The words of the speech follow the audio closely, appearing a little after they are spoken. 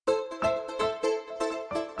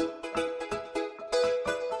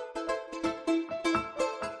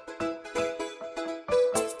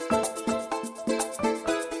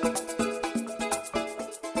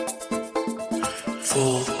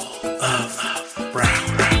full of brown.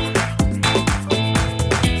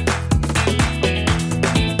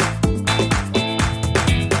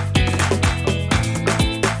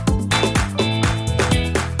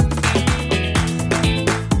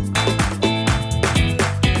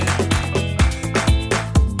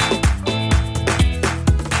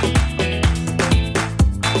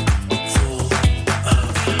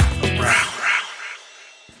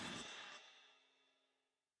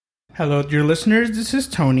 Hello, dear listeners. This is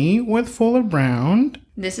Tony with Full of Brown.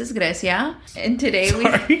 This is Grecia, and today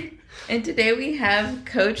we have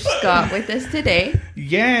Coach Scott with us today.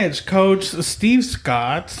 Yeah, it's Coach Steve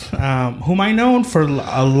Scott, whom I known for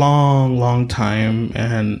a long time,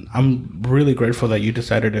 and I'm really grateful that you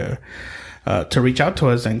decided to reach out to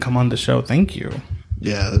us and come on the show. Thank you.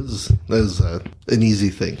 Yeah, that was an easy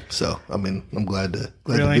thing. So I mean, I'm glad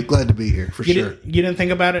to be here for sure. You didn't think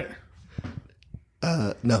about it?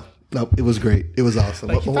 No, it was great. It was awesome.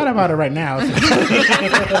 Like you thought about it right now.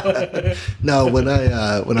 No, when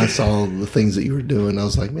I saw the things that you were doing, I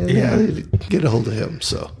was like, man, I need to get a hold of him.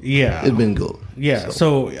 So yeah, it'd been cool. Yeah.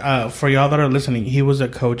 So for y'all that are listening, he was a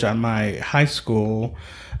coach at my high school,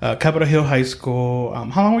 Capitol Hill High School.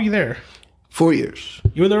 How long were you there? 4 years.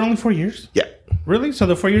 You were there only 4 years? Yeah. Really? So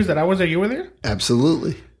the 4 years that I was there, you were there?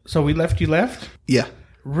 Absolutely. So you left? Yeah.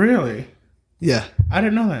 Really? Yeah. I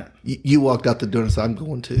didn't know that. You walked out the door and said, I'm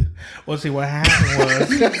going too. Well, see, what happened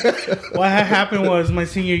was my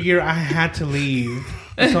senior year, I had to leave.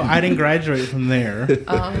 So I didn't graduate from there.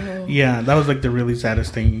 Oh. Yeah, that was like the really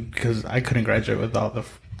saddest thing because I couldn't graduate with all the,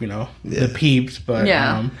 the peeps. But,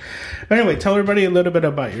 but anyway, tell everybody a little bit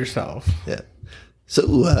about yourself. Yeah. So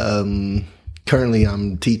currently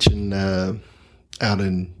I'm teaching out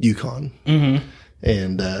in Yukon. Mm-hmm.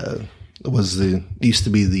 And used to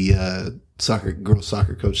be the girls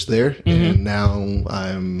soccer coach there, and now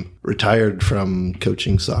I'm retired from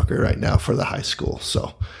coaching soccer right now for the high school.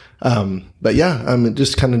 So, but yeah, I'm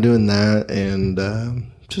just kind of doing that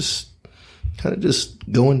and just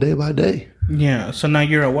going day by day. Yeah. So now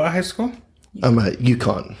you're at what high school? I'm at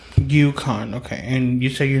Yukon. Yukon, okay. And you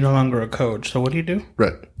say you're no longer a coach. So what do you do?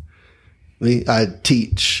 Right. I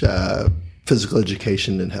teach physical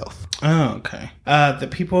education and health. Oh, okay. The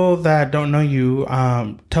people that don't know you,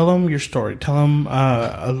 tell them your story. Tell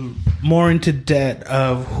them more into depth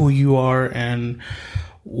of who you are and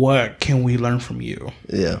what can we learn from you.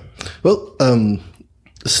 Yeah. Well, the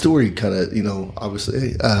story kind of,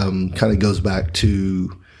 obviously, kind of goes back to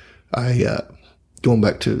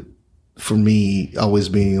for me always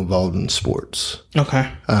being involved in sports.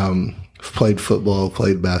 Okay. Played football,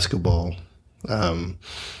 played basketball,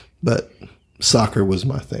 but soccer was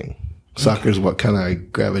my thing. Soccer is what kind of I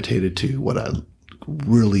gravitated to, what I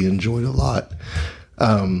really enjoyed a lot.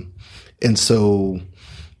 And so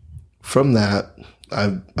from that,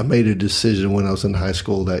 I made a decision when I was in high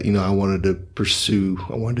school that, I wanted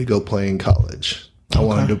to go play in college. I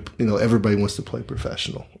wanted to, everybody wants to play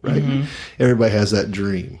professional, right? Mm-hmm. Everybody has that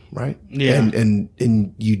dream, right? Yeah.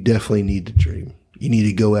 And you definitely need to dream. You need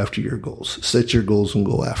to go after your goals, set your goals and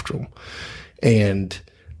go after them. And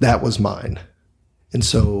that was mine. And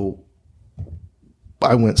so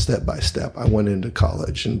I went step by step. I went into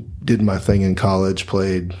college and did my thing in college,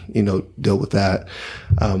 played, dealt with that.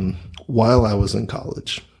 While I was in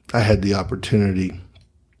college, I had the opportunity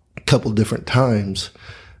a couple different times.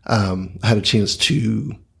 I had a chance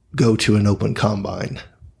to go to an open combine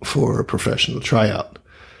for a professional tryout.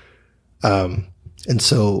 And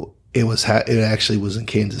so it actually was in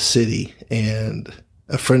Kansas City, and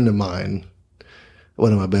a friend of mine,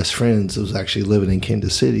 one of my best friends, was actually living in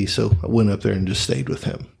Kansas City. So I went up there and just stayed with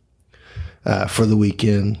him for the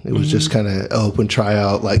weekend. It was just kind of open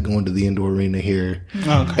tryout, like going to the indoor arena here.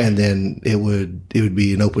 Okay. And then it would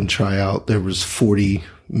be an open tryout. There was 40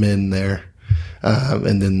 men there.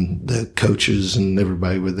 And then the coaches and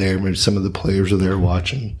everybody were there. Maybe some of the players were there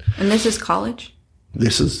watching. And this is college?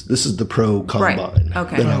 This is the pro combine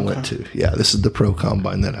that I went to. Yeah, this is the pro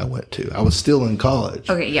combine that I went to. I was still in college.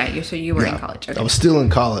 Okay, yeah, so you were in college. Okay. I was still in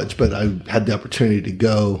college, but I had the opportunity to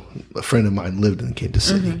go. A friend of mine lived in Kansas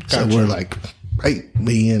City. So we're like, right,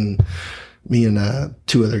 me and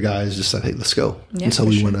two other guys just said, hey, let's go. Yeah, and so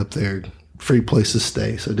we went up there, free place to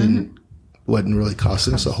stay, so it wasn't really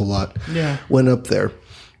costing us a whole lot. Yeah. Went up there,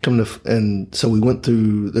 and so we went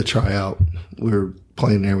through the tryout. We were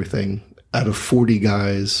playing and everything. Out of 40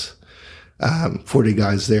 guys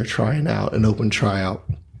there trying out, an open tryout,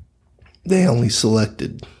 they only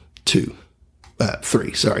selected three.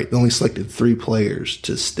 They only selected 3 players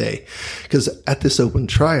to stay. Because at this open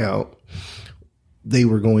tryout, they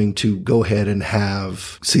were going to go ahead and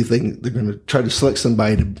they're going to try to select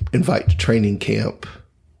somebody to invite to training camp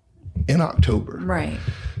in October. Right.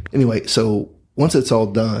 Anyway, so once it's all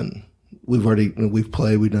done, we've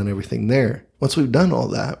played, we've done everything there. Once we've done all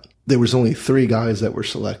that, there was only 3 guys that were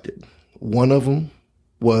selected. One of them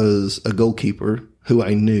was a goalkeeper who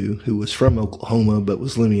I knew, who was from Oklahoma, but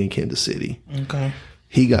was living in Kansas City. Okay.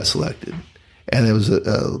 He got selected. And there was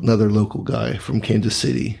another local guy from Kansas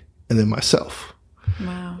City, and then myself.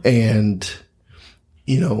 Wow. And,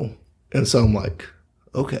 and so I'm like,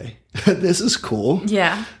 okay, this is cool.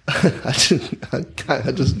 Yeah. I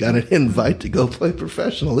just got an invite to go play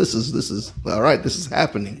professional. This is all right. This is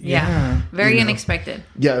happening. Yeah. Very unexpected.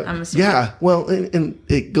 Yeah. I'm assuming. Yeah. Well, and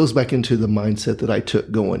it goes back into the mindset that I took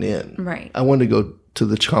going in. Right. I wanted to go to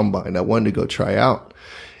the combine. I wanted to go try out.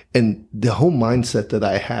 And the whole mindset that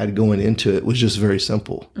I had going into it was just very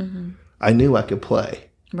simple. Mm-hmm. I knew I could play.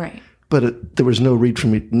 Right. But there was no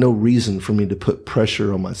reason for me to put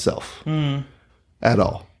pressure on myself at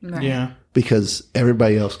all. Right. Yeah. Because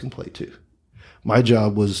everybody else can play too. My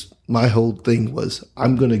whole thing was,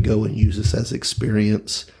 I'm going to go and use this as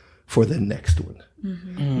experience for the next one.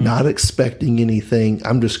 Mm-hmm. Not expecting anything.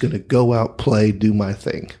 I'm just going to go out, play, do my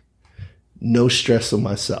thing. No stress on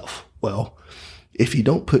myself. Well, if you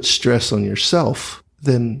don't put stress on yourself,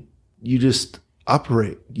 then you just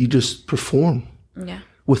operate. You just perform. Yeah.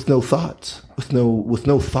 With no thoughts,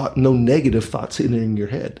 no negative thoughts in your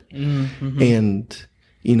head. Mm-hmm. And,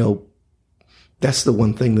 that's the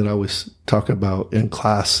one thing that I always talk about in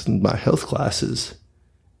class, in my health classes.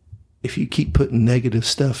 If you keep putting negative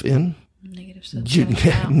stuff in,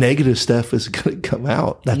 negative stuff is going to come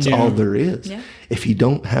out. That's all there is. Yeah. If you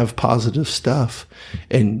don't have positive stuff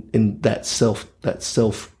and that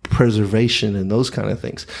self-preservation and those kind of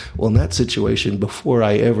things. Well, in that situation, before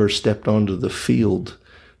I ever stepped onto the field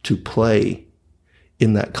to play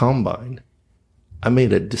in that combine, I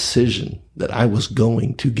made a decision that I was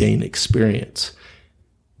going to gain experience,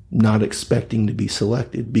 not expecting to be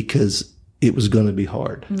selected because it was going to be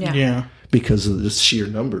hard. Yeah. Because of the sheer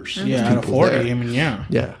numbers. Yeah, out of 40, there. I mean, yeah.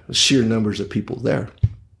 Yeah, the sheer numbers of people there.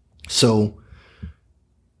 So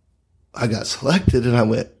I got selected and I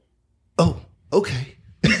went, oh, okay.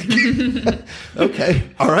 Okay.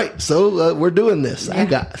 All right. So we're doing this.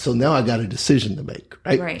 Yeah. So now I got a decision to make,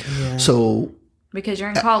 right? Right. Yeah. So because you're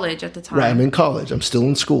in college at the time. Right. I'm in college. I'm still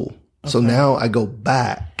in school. Okay. So now I go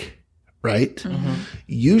back, right? Mm-hmm.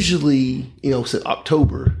 Usually, so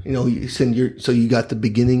October, you got the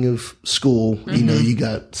beginning of school, mm-hmm. You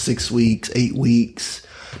got 6 weeks, 8 weeks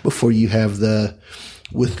before you have the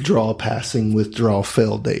withdrawal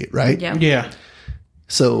fail date, right? Yeah. Yeah.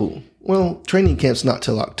 So, training camp's not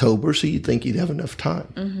till October, so you'd think you'd have enough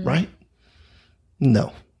time, mm-hmm. right?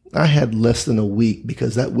 No. I had less than a week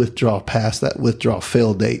because that withdrawal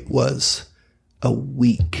fail date was a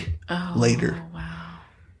week later. Wow.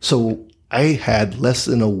 So I had less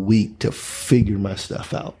than a week to figure my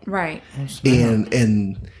stuff out. Right.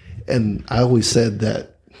 And I always said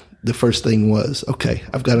that the first thing was, okay,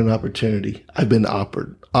 I've got an opportunity. I've been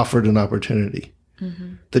offered an opportunity.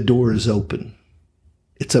 Mm-hmm. The door is open.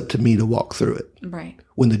 It's up to me to walk through it. Right.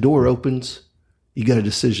 When the door opens, you got a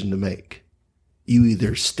decision to make. You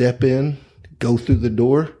either step in, go through the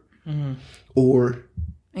door, mm-hmm.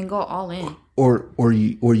 and go all in, or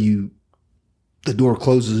you the door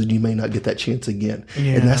closes and you may not get that chance again.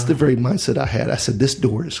 Yeah. And that's the very mindset I had. I said, this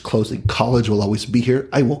door is closing. College will always be here.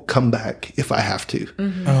 I will come back if I have to.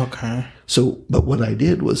 Mm-hmm. Okay. But what I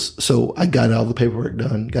did was, I got all the paperwork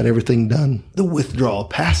done, got everything done, the withdrawal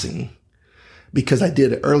passing, because I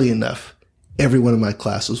did it early enough. Every one of my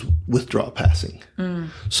classes was withdrawal passing. Mm.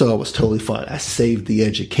 So I was totally fine. I saved the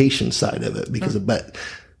education side of it because but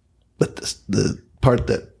the part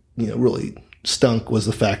that, really stunk was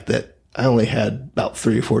the fact that I only had about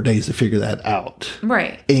 3 or 4 days to figure that out.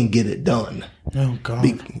 Right. And get it done. Oh, God.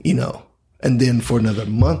 And then for another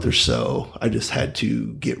month or so, I just had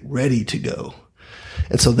to get ready to go.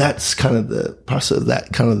 And so that's kind of the process of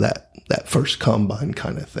that first combine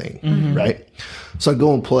kind of thing. Mm-hmm. Right. So I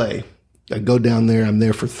go and play. I go down there. I'm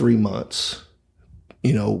there for 3 months,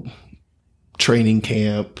 training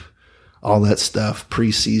camp, all that stuff,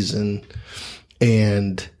 preseason.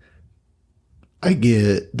 And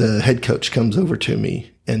the head coach comes over to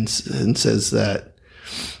me and says that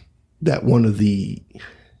one of the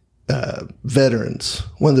veterans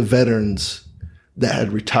that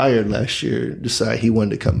had retired last year decided he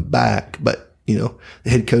wanted to come back. But, the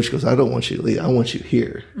head coach goes, I don't want you to leave. I want you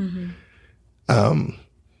here. Mm-hmm.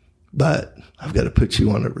 But I've got to put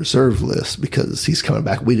you on a reserve list because he's coming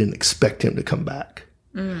back. We didn't expect him to come back.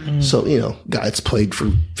 So, guys played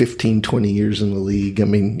for 15, 20 years in the league. I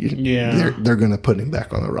mean, they're going to put him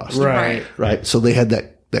back on the roster. Right. So they had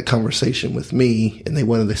that conversation with me, and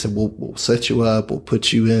they said, we'll set you up. We'll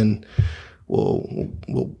put you in.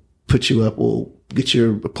 We'll put you up. We'll get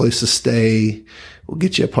you a place to stay. We'll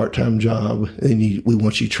get you a part-time job. And we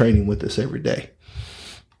want you training with us every day.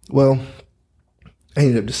 Well, I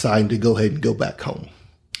ended up deciding to go ahead and go back home.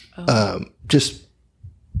 Just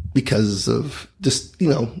because of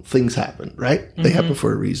things happen, right? They happen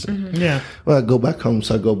for a reason. Yeah. Well, I go back home,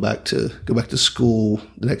 so I go back to school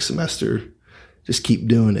the next semester, just keep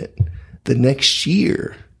doing it. The next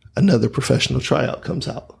year, another professional tryout comes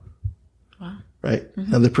out. Wow. Right?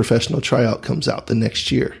 Another professional tryout comes out the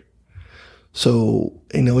next year. So,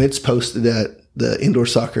 it's posted at the indoor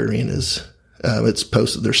soccer arenas. It's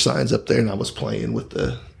posted, there's signs up there, and I was playing with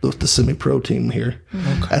the semi-pro team here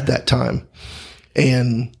at that time.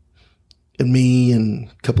 And me and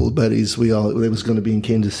a couple of buddies, it was going to be in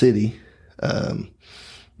Kansas City.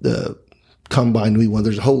 The combine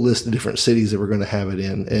there's a whole list of different cities that we're going to have it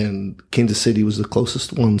in, and Kansas City was the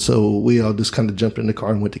closest one. So we all just kind of jumped in the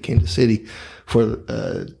car and went to Kansas City for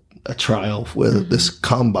a trial with this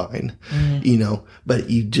combine, but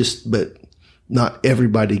not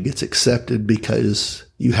everybody gets accepted because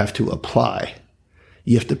you have to apply.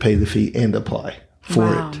 You have to pay the fee and apply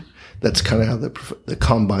for it. That's kind of how the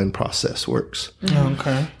combine process works.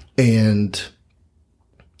 Okay. And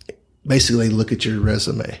basically look at your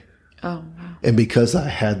resume. Oh, wow. And because I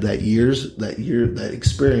had that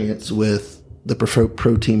experience with the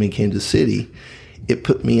pro team in Kansas City, it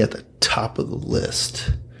put me at the top of the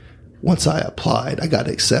list. Once I applied, I got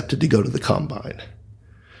accepted to go to the combine.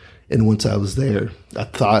 And once I was there, I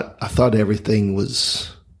thought everything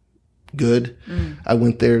was good. I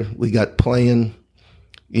went there, we got playing,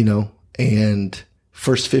 and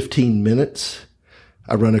first 15 minutes,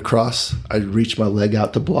 I run across, I reach my leg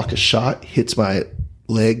out to block a shot, hits my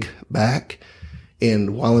leg back,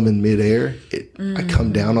 and while I'm in midair, I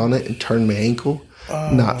come down on it and turn my ankle.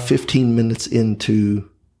 Not 15 minutes into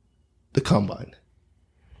the combine.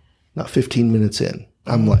 Not 15 minutes in.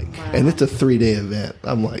 I'm like, and it's a 3-day event.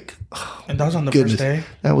 I'm like, and that was on the first day?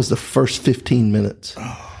 That was the first 15 minutes.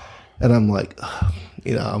 And I'm like,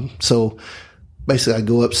 so basically I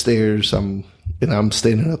go upstairs. I'm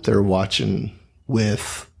standing up there watching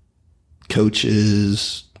with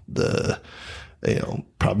coaches,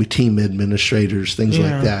 probably team administrators, things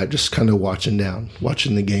like that, just kind of watching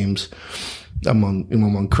the games. I'm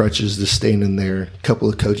on crutches, just standing there. A couple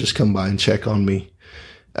of coaches come by and check on me.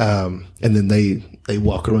 And then they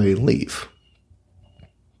walk away and leave.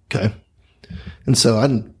 Okay. And so I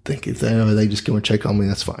didn't think they just come and check on me.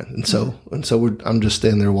 That's fine. And so I'm just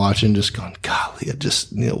standing there watching, just going, golly, I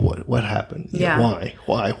just, what happened?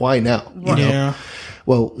 Why now? Yeah.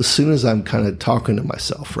 Well, as soon as I'm kind of talking to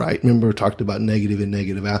myself, right? Remember we talked about negative and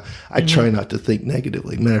negative out. I try not to think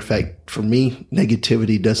negatively. Matter of fact, for me,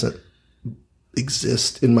 negativity doesn't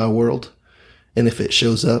exist in my world. And if it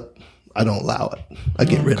shows up, I don't allow it. I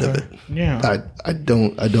get rid of it. Yeah. I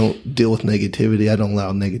don't deal with negativity. I don't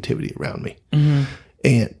allow negativity around me.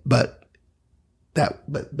 But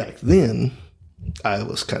back then I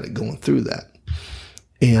was kind of going through that.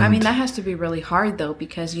 And I mean, that has to be really hard though,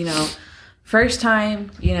 because, first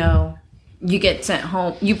time, you get sent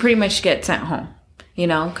home, you pretty much get sent home,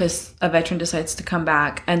 because a veteran decides to come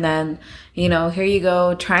back. And then, here you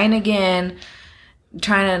go, trying again,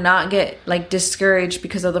 trying to not get discouraged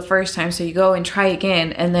because of the first time. So you go and try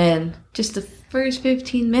again, and then just the first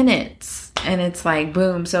 15 minutes and it's like,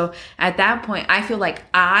 boom. So at that point, I feel like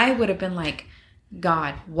I would have been like,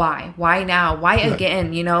 God, why now? Why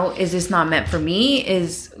again? Is this not meant for me?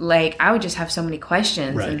 I would just have so many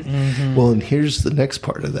questions. Right. Well, and here's the next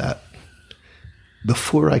part of that.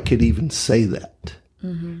 Before I could even say that,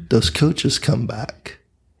 those coaches come back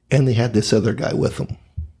and they had this other guy with them.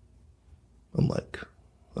 I'm like,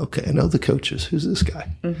 okay, I know the coaches. Who's this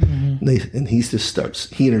guy? And he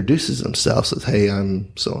just he introduces himself, says, hey,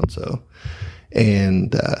 I'm so-and-so.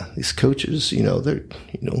 And these coaches, they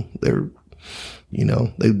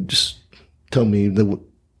just tell me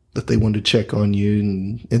that they wanted to check on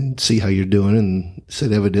you and see how you're doing, and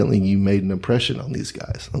said evidently you made an impression on these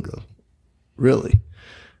guys. I'll go, really?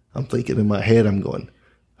 I'm thinking in my head, I'm going,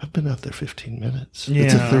 I've been out there 15 minutes. Yeah.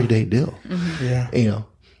 It's a 3-day deal. Yeah.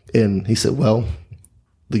 And he said, well,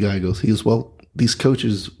 the guy goes, well, these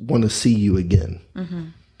coaches want to see you again.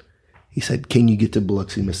 He said, can you get to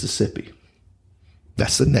Biloxi, Mississippi?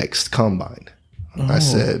 That's the next combine. I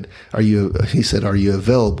said, he said, are you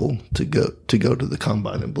available to go to the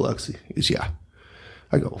combine in Biloxi? He goes, yeah.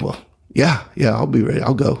 I go, well, yeah, I'll be ready.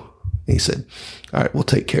 I'll go. And he said, all right, we'll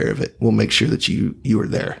take care of it. We'll make sure that you are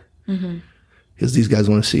there. Because these guys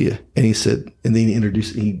want to see you. And he said, and then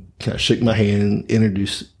he kind of shook my hand and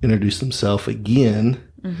introduced himself again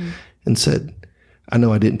and said, I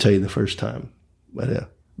know I didn't tell you the first time, but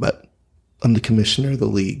I'm the commissioner of the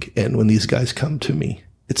league. And when these guys come to me,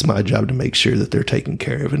 it's my job to make sure that they're taken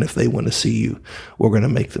care of. And if they want to see you, we're going to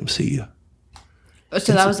make them see you.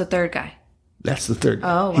 So that was the third guy. That's the third.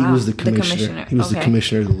 Oh, wow. He was the commissioner. He was the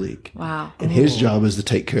commissioner of the league. Wow. And his job is to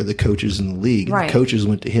take care of the coaches in the league. And the coaches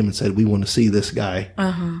went to him and said, we want to see this guy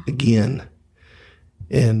again.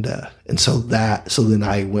 And so then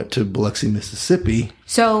I went to Biloxi, Mississippi.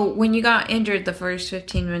 So when you got injured the first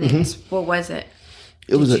 15 minutes, what was it?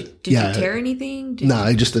 Did you tear anything?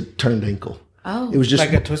 Just a turned ankle. Oh. It was just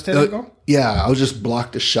like a twisted ankle? Yeah, I was just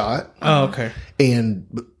blocked a shot. Oh, okay. And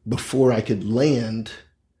before I could land.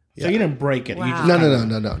 So you didn't break it? Wow. You just No.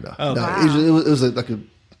 Oh, no. wow. It was like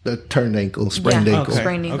a turned ankle, sprained ankle. Okay.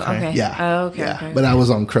 Sprained ankle. Okay. Yeah. Oh, okay. Yeah. Okay. But I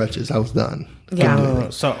was on crutches. I was done.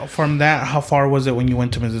 Yeah. So from that, how far was it when you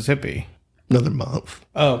went to Mississippi? Another month.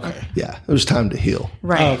 Oh, okay. Yeah. It was time to heal.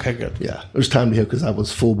 Right. Oh, okay, good. Yeah. It was time to heal because I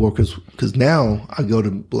was full bore. Because now I go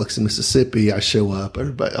to Biloxi, Mississippi. I show up.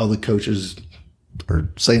 Everybody, all the coaches are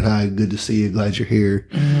saying hi. Good to see you. Glad you're here.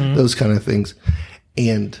 Those kind of things.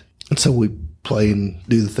 And so we play and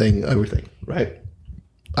do the thing, everything, right?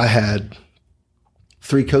 I had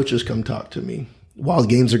 3 coaches come talk to me. While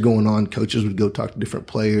games are going on, coaches would go talk to different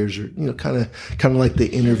players or, kind of like the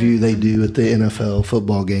interview they do at the NFL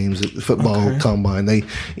football games, at the football combine. They,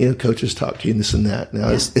 coaches talk to you and this and that. Now,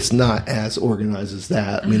 it's not as organized as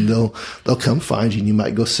that. I mean, they'll come find you and you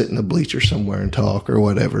might go sit in a bleacher somewhere and talk or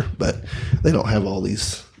whatever, but they don't have all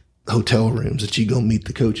these hotel rooms that you go meet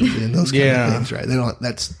the coaches in, those kind of things, right? They don't.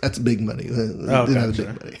 That's big money.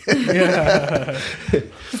 Gotcha. Big money.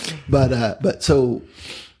 But so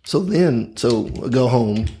I go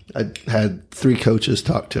home. I had 3 coaches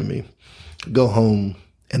talk to me. Go home,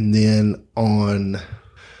 and then on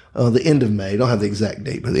the end of May, I don't have the exact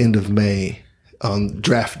date, but the end of May, on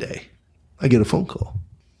draft day, I get a phone call,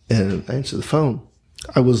 and I answer the phone.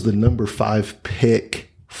 I was the number 5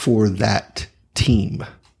 pick for that team.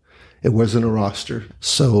 It wasn't a roster,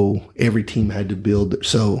 so every team had to build.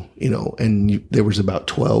 So, there was about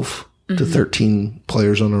 12 to 13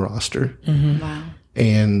 players on the roster. Wow.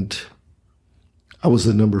 And I was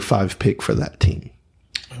the number 5 pick for that team.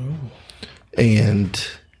 Oh. And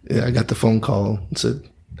I got the phone call and said,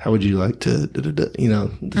 how would you like to,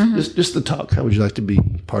 just to talk. How would you like to be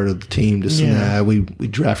part of the team? Just and that. We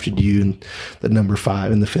drafted you in the number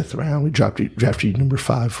 5 in the 5th round. We drafted you number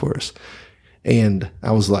 5 for us. And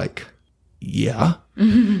I was like, yeah.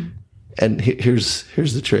 And here's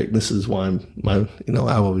the trick. This is why I've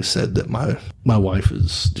always said that my wife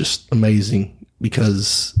is just amazing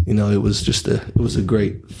because, it was a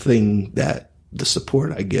great thing that the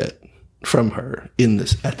support I get from her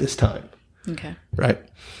at this time. Okay. Right.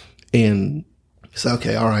 And so,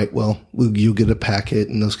 okay, all right, well, you'll get a packet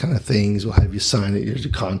and those kind of things. We'll have you sign it. Here's a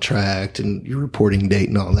contract and your reporting date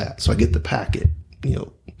and all that. So I get the packet,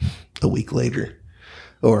 a week later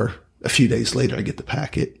or a few days later, I get the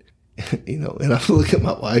packet, and I look at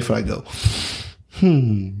my wife and I go,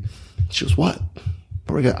 She goes, what?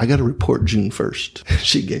 I got to report June 1st.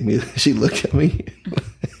 She looked at me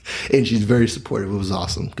and she's very supportive. It was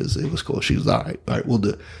awesome because it was cool. She was all right, we'll do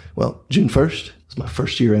it. Well, June 1st is my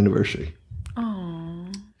first year anniversary.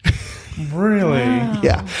 Aww. Really? Wow.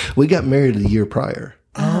 Yeah. We got married a year prior.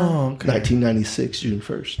 Oh, okay. 1996, June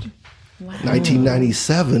 1st. Wow.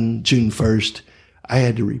 1997, June 1st, I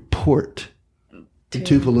had to report in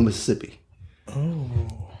Tupelo, Mississippi. Oh.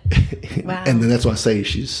 Wow. And then that's why I say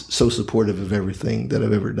she's so supportive of everything that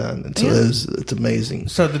I've ever done. And so it's amazing.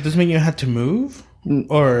 So did this mean you had to move?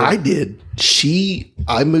 Or I did.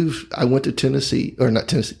 I went to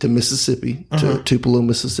to Mississippi, to Tupelo,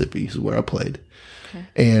 Mississippi is where I played. Okay.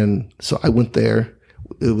 And so I went there.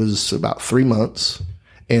 It was about 3 months.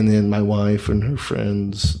 And then my wife and her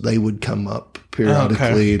friends, they would come up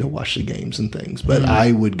periodically to watch the games and things. But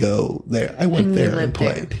I would go there. I went there and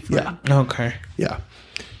played. Yeah. Okay. Yeah.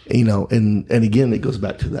 And again, it goes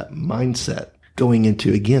back to that mindset going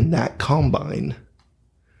into, again, that combine.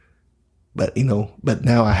 But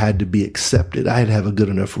now I had to be accepted. I had to have a good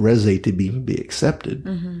enough resume to even be accepted.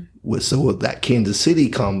 Mm-hmm. So with that Kansas City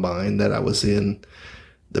combine that I was in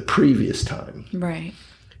the previous time, right,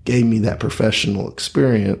 gave me that professional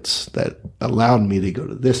experience that allowed me to go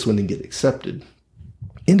to this one and get accepted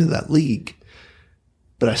into that league.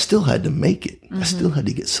 But I still had to make it. Mm-hmm. I still had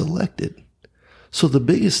to get selected. So the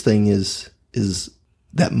biggest thing is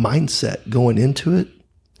that mindset going into it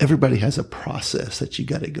everybody has a process that you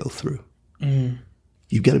got to go through.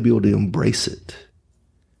 You've got to be able to embrace it,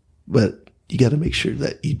 but you got to make sure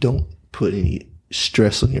that you don't put any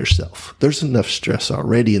stress on yourself. There's enough stress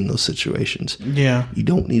already in those situations. Yeah. You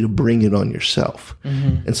don't need to bring it on yourself.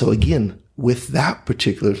 And so again, with that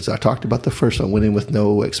particular, so I talked about the first one, I went in with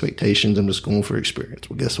no expectations. I'm just going for experience.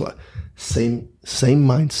 Well, guess what? Same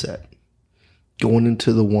mindset going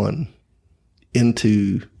into the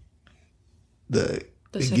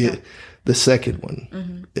second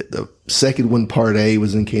one. The second one, part A,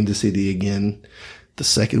 was in Kansas City again. The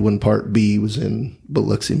second one, part B, was in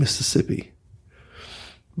Biloxi, Mississippi.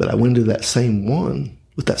 But I went to that same one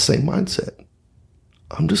with that same mindset.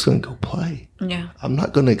 I'm just going to go play. Yeah. I'm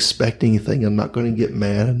not going to expect anything. I'm not going to get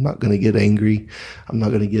mad. I'm not going to get angry. I'm not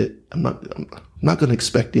going to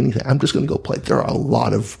expect anything. I'm just going to go play. There are a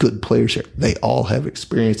lot of good players here. They all have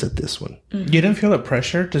experience at this one. You didn't feel the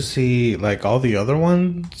pressure to see like all the other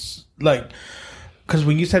ones? Like, because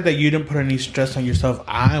when you said that you didn't put any stress on yourself,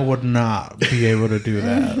 I would not be able to do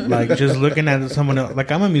that. Like, just looking at someone else.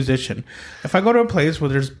 Like, I'm a musician. If I go to a place where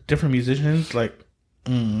there's different musicians, like,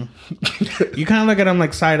 you kind of look at them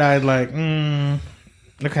like side-eyed, like,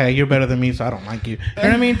 okay, you're better than me, so I don't like you. You know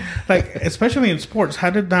what I mean? Like, especially in sports,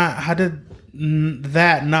 how did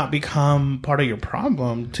that not become part of your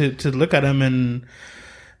problem? To look at them and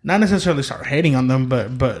not necessarily start hating on them,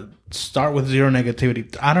 but start with zero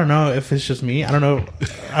negativity. I don't know if it's just me. I don't know.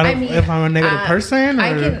 I mean, if I'm a negative person.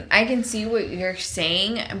 Or... I can see what you're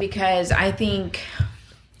saying, because I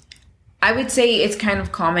would say it's kind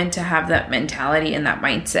of common to have that mentality and that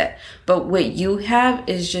mindset. But what you have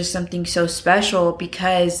is just something so special,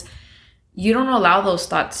 because you don't allow those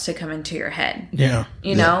thoughts to come into your head. Yeah.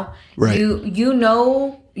 You know? Right. You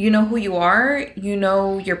know who you are, you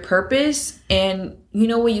know your purpose, and you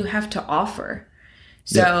know what you have to offer.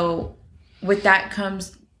 So with that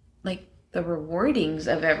comes like the rewardings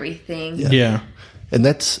of everything. Yeah. And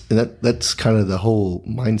that's kind of the whole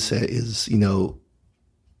mindset is,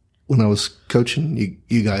 when I was coaching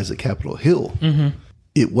you guys at Capitol Hill,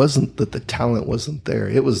 it wasn't that the talent wasn't there.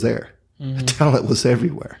 It was there. The talent was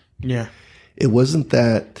everywhere. Yeah. It wasn't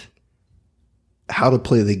that how to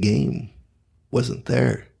play the game wasn't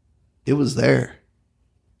there. It was there.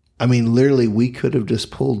 I mean, literally, we could have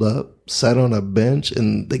just pulled up, sat on a bench,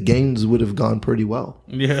 and the games would have gone pretty well.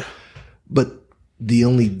 Yeah. But the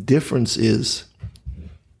only difference is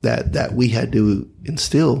that we had to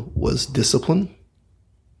instill was discipline,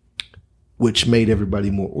 which made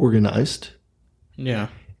everybody more organized. Yeah.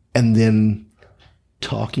 And then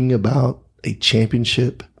talking about a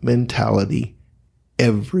championship mentality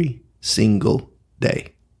every single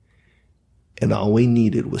day. And all we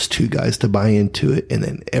needed was two guys to buy into it, and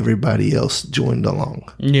then everybody else joined along.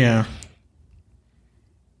 Yeah.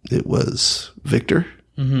 It was Victor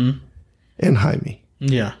and Jaime.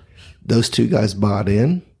 Yeah. Those two guys bought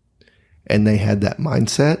in, and they had that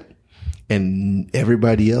mindset, and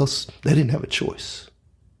everybody else, they didn't have a choice.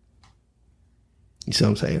 You see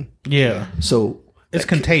what I'm saying? Yeah. So it's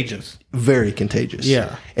contagious. Very contagious.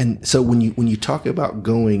 Yeah. And so when you talk about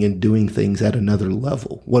going and doing things at another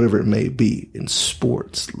level, whatever it may be, in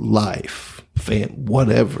sports, life,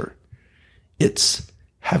 whatever, it's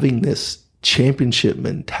having this championship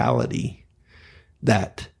mentality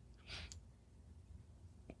that,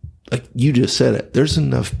 like you just said it, there's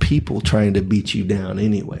enough people trying to beat you down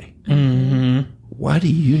anyway. Why do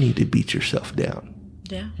you need to beat yourself down?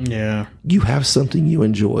 Yeah. Yeah. You have something you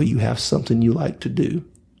enjoy. You have something you like to do.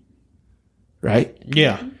 Right?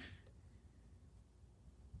 Yeah.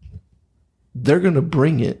 They're going to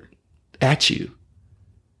bring it at you.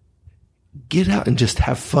 Get out and just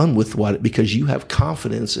have fun with because you have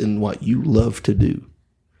confidence in what you love to do.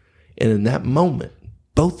 And in that moment,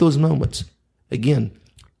 both those moments, again,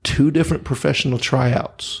 2 different professional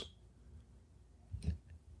tryouts,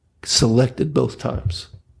 selected both times.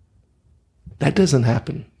 That doesn't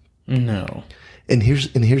happen. No. And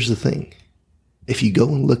here's the thing. If you go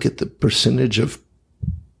and look at the percentage of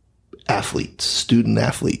athletes, student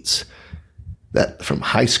athletes, that from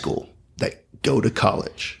high school that go to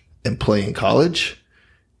college and play in college,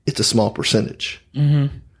 it's a small percentage.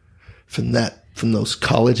 From those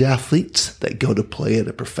college athletes that go to play at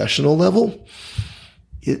a professional level,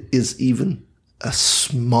 it is even a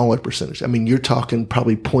smaller percentage. I mean, you're talking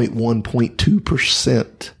probably 0.1,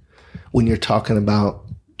 0.2% when you're talking about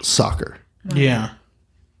soccer. Yeah.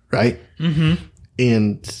 Right?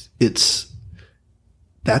 And that's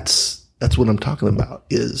what I'm talking about,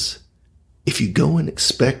 is if you go in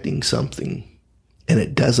expecting something and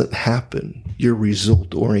it doesn't happen, you're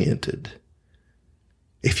result oriented.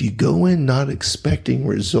 If you go in not expecting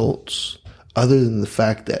results other than the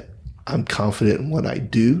fact that I'm confident in what I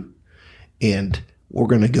do, and we're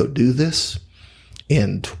going to go do this,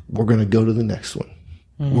 and we're going to go to the next one.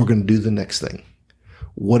 We're going to do the next thing,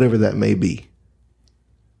 whatever that may be.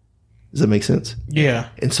 Does that make sense? Yeah.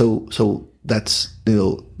 And so that's,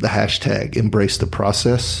 the hashtag embrace the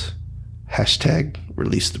process, hashtag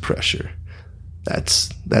release the pressure.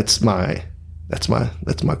 That's my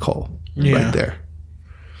call right there.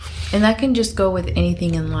 And that can just go with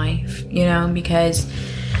anything in life, because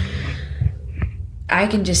I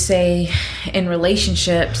can just say in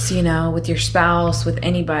relationships, with your spouse, with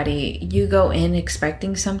anybody, you go in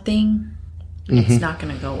expecting something, it's not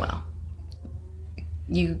going to go well.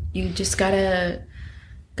 You just gotta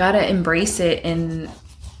embrace it and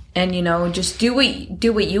just do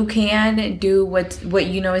what you can, do what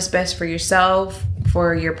you know is best for yourself,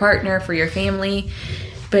 for your partner, for your family,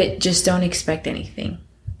 but just don't expect anything,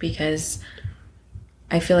 because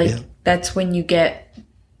I feel like that's when you can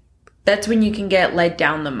get let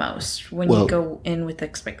down the most, when you go in with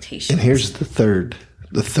expectations. And here's the third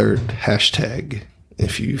hashtag,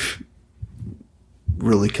 if you've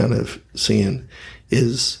really kind of seen,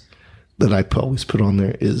 is that I always put on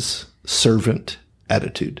there is servant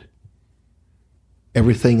attitude.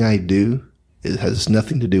 Everything I do, it has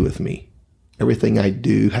nothing to do with me. Everything I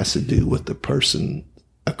do has to do with the person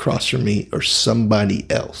across from me or somebody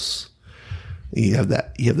else. You have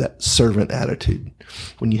that servant attitude.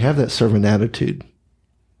 When you have that servant attitude,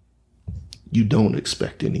 you don't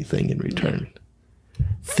expect anything in return.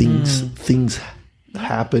 Things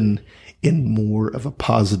happen in more of a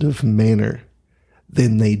positive manner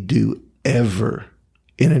than they do ever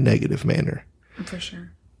in a negative manner. For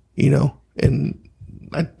sure. And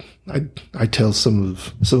I tell some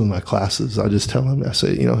of my classes, I just tell them, I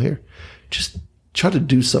say, here, just try to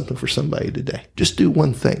do something for somebody today. Just do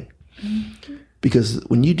one thing. Because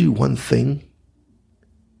when you do one thing,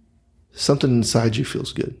 something inside you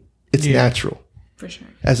feels good. It's natural. For sure.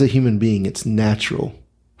 As a human being, it's natural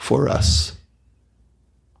for us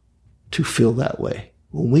to feel that way.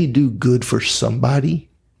 When we do good for somebody,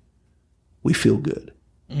 we feel good.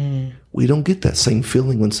 We don't get that same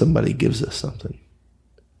feeling when somebody gives us something.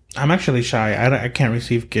 I'm actually shy. I can't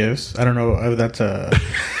receive gifts. I don't know if that's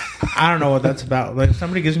I don't know what that's about. Like,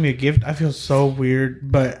 somebody gives me a gift, I feel so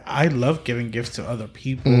weird, but I love giving gifts to other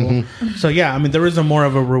people. So yeah, I mean, there is more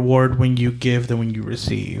of a reward when you give than when you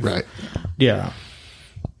receive. Right. Yeah.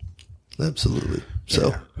 Absolutely.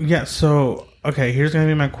 So So okay, here's gonna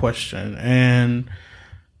be my question, and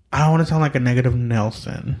I don't want to sound like a negative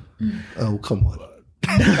Nelson. Oh, come on.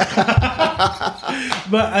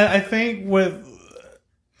 But I think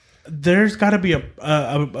there's got to be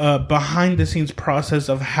a behind the scenes process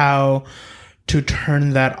of how to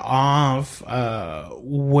turn that off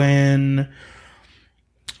when,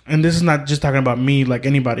 and this is not just talking about me, like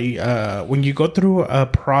anybody, when you go through a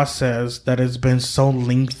process that has been so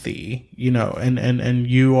lengthy, and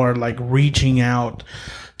you are like reaching out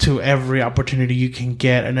to every opportunity you can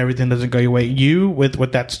get and everything doesn't go your way. You,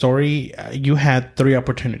 with that story, you had 3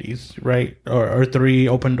 opportunities, right? Or 3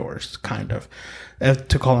 open doors, kind of,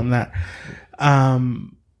 to call them that.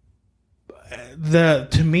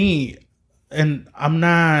 To me, and I'm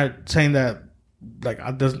not saying that, like,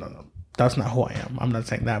 that's not who I am. I'm not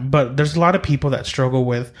saying that. But there's a lot of people that struggle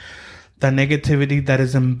with the negativity that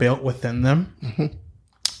is inbuilt within them.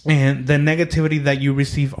 And the negativity that you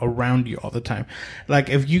receive around you all the time. Like,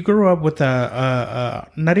 if you grew up with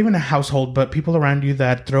not even a household, but people around you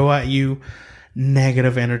that throw at you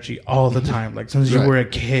negative energy all the time. Like, since you were a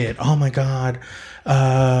kid, oh my God,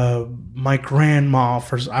 my grandma,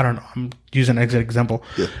 I don't know, I'm using an example.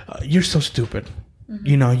 You're so stupid.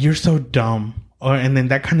 You're so dumb. And then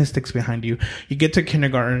that kind of sticks behind you. You get to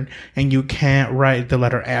kindergarten and you can't write the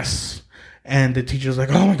letter S. And the teacher's like,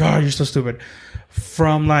 oh my God, you're so stupid.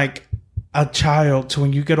 From like a child to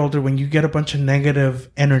when you get older, when you get a bunch of negative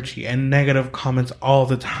energy and negative comments all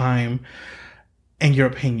the time, in your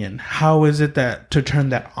opinion, how is it that to turn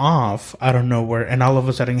that off out of nowhere and all of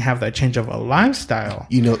a sudden have that change of a lifestyle?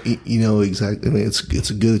 Exactly. I mean, it's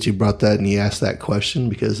good that you brought that and you asked that question,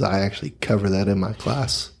 because I actually cover that in my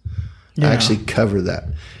class. I actually cover that.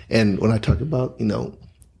 And when I talk about,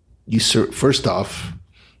 first off,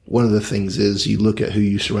 one of the things is you look at who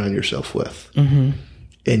you surround yourself with, and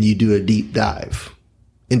you do a deep dive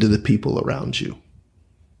into the people around you.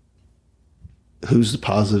 Who's the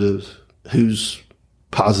positive? Who's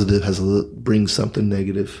positive brings something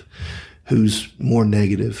negative? Who's more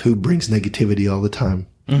negative? Who brings negativity all the time?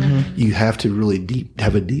 You have to really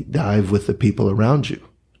have a deep dive with the people around you,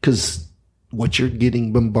 because what you're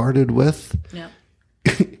getting bombarded with,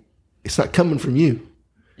 it's not coming from you.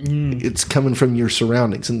 It's coming from your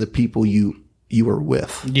surroundings and the people you are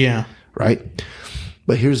with. Yeah. Right.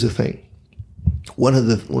 But here's the thing. One of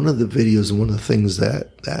the videos and one of the things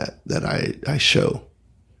that I show,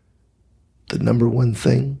 the number one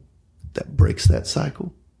thing that breaks that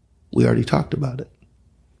cycle, we already talked about it.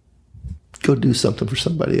 Go do something for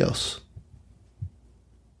somebody else.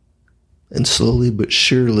 And slowly but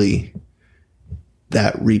surely,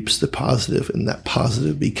 that reaps the positive, and that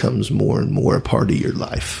positive becomes more and more a part of your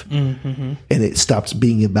life. Mm-hmm. And it stops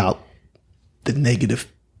being about the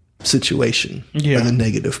negative situation or the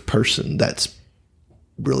negative person that's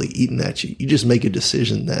really eating at you. You just make a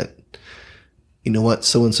decision that, you know what,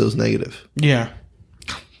 so-and-so's negative. Yeah.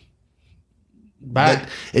 But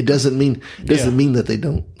it doesn't mean that they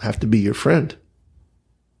don't have to be your friend.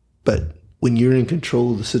 But when you're in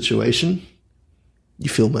control of the situation, you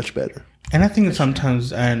feel much better. And I think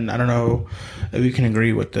sometimes, and I don't know if you can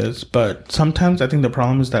agree with this, but sometimes I think the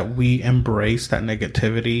problem is that we embrace that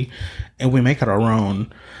negativity and we make it our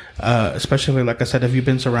own. Especially, like I said, if you've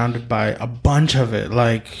been surrounded by a bunch of it,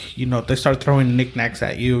 like, you know, they start throwing knickknacks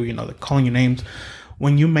at you, you know, they're calling you names.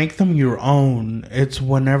 When you make them your own, it's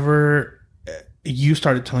whenever you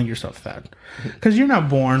started telling yourself that, because you're not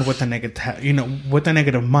born with a negative, you know, with a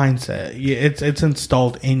negative mindset. It's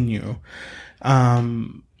installed in you.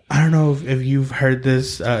 I don't know if you've heard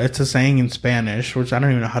this. It's a saying in Spanish, which I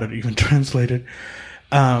don't even know how to even translate it.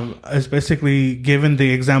 It's basically given the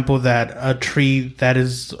example that a tree that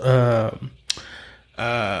is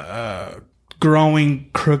growing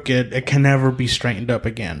crooked, it can never be straightened up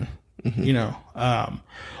again. Mm-hmm. You know,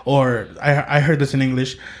 or I heard this in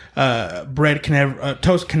English.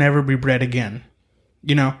 Toast can never be bread again.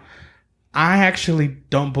 You know, I actually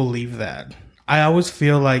don't believe that. I always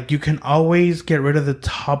feel like you can always get rid of the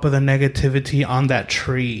top of the negativity on that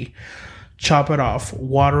tree, chop it off,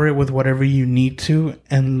 water it with whatever you need to,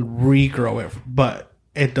 and regrow it. But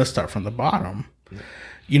it does start from the bottom,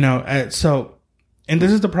 you know. And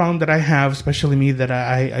this is the problem that I have, especially me, that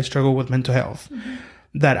I struggle with mental health. Mm-hmm.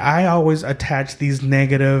 That I always attach these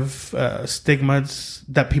negative stigmas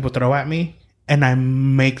that people throw at me, and I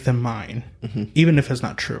make them mine, even if it's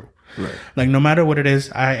not true. Right. Like, no matter what it is,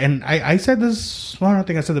 I said this, well, I don't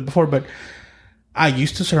think I said it before, but I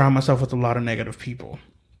used to surround myself with a lot of negative people,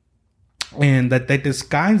 and that they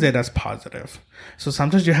disguise it as positive. So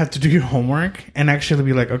sometimes you have to do your homework and actually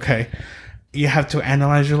be like, okay, you have to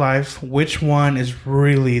analyze your life. Which one is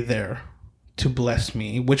really there to bless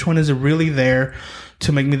me? Which one is really there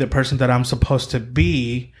to make me the person that I'm supposed to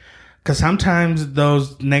be? Because sometimes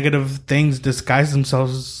those negative things disguise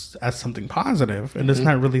themselves as something positive, and it's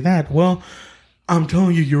not really that. Well, I'm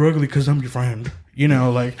telling you you're ugly because I'm your friend, you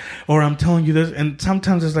know, like, or I'm telling you this, and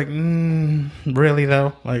sometimes it's like, really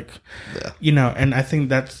though, like, you know. And I think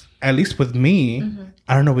that's, at least with me,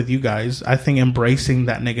 I don't know with you guys, I think embracing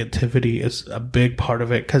that negativity is a big part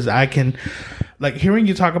of it, because I can, like, hearing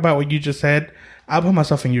you talk about what you just said, I'll put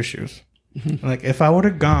myself in your shoes. Like, if I would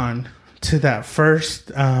have gone to that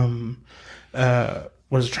first tryout,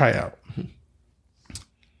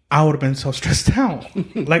 I would have been so stressed out.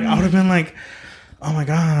 Like, I would have been like, oh my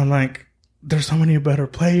God, like, there's so many better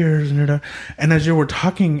players. And as you were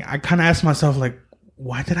talking, I kind of asked myself, like,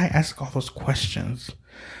 why did I ask all those questions?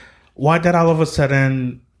 Why did all of a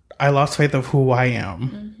sudden I lost faith of who I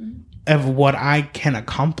am, of what I can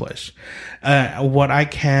accomplish, what I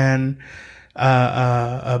can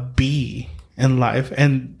be in life?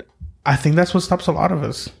 And I think that's what stops a lot of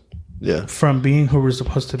us from being who we're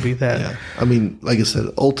supposed to be. I mean, like I said,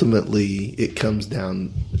 ultimately it comes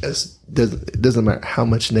down as it doesn't matter how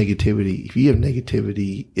much negativity. If you have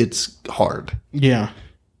negativity, it's hard.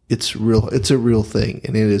 It's real. It's a real thing,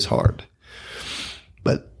 and it is hard.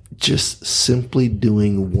 But just simply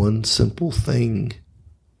doing one simple thing,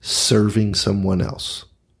 serving someone else,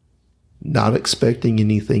 not expecting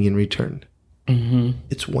anything in return.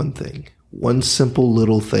 It's one thing. One simple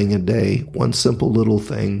little thing a day, one simple little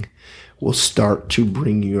thing will start to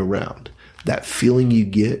bring you around. That feeling you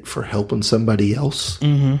get for helping somebody else,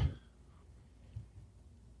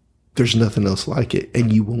 there's nothing else like it,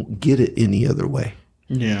 and you won't get it any other way.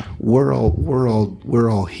 We're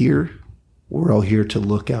all here. We're all here to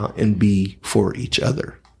look out and be for each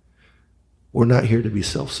other. We're not here to be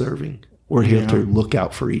self-serving. We're here to look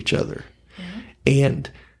out for each other. And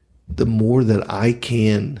the more that I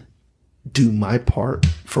can do my part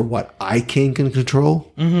for what I can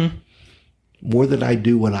control, more that I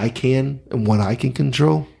do what I can and what I can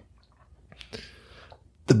control,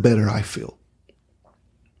 the better I feel.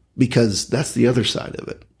 Because that's the other side of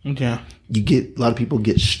it. A lot of people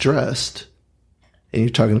get stressed, and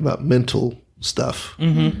you're talking about mental stuff,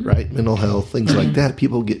 right? Mental health, things like that.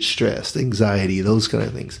 People get stressed, anxiety, those kind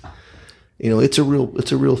of things. It's a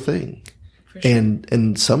real thing. Sure.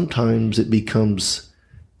 And sometimes it becomes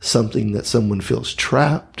something that someone feels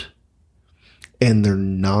trapped and they're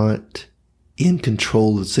not in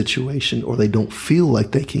control of the situation, or they don't feel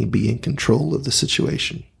like they can be in control of the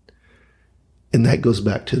situation. And that goes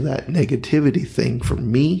back to that negativity thing. For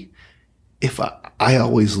me, if I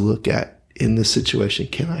always look at, in this situation,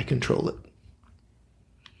 can I control it?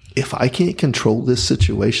 If I can't control this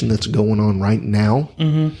situation that's going on right now,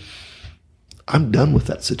 I'm done with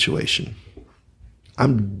that situation.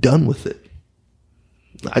 I'm done with it.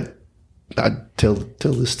 I tell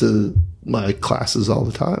this to my classes all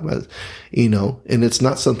the time, and it's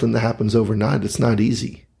not something that happens overnight. It's not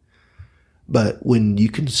easy. But when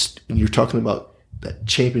you're talking about that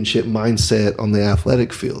championship mindset on the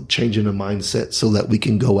athletic field, changing a mindset so that we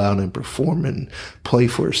can go out and perform and play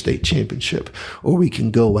for a state championship, or we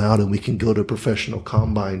can go out and we can go to professional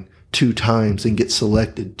combine 2 times and get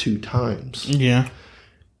selected 2 times. Yeah.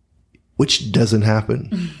 Which doesn't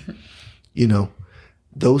happen.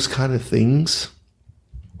 Those kind of things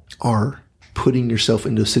are putting yourself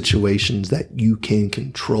into situations that you can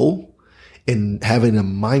control, and having a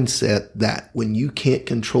mindset that when you can't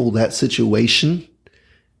control that situation,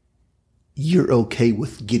 you're okay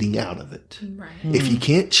with getting out of it. Right. If you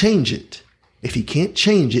can't change it,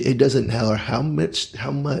 it doesn't matter how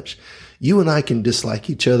much you and I can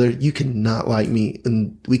dislike each other. You cannot like me,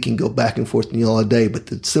 and we can go back and forth all day. But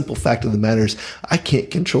the simple fact of the matter is, I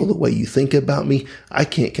can't control the way you think about me. I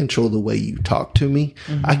can't control the way you talk to me.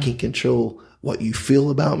 I can't control what you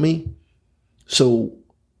feel about me. So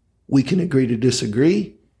we can agree to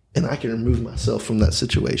disagree, and I can remove myself from that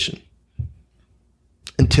situation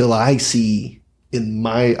until I see in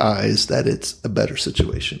my eyes that it's a better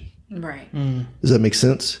situation. Right. Does that make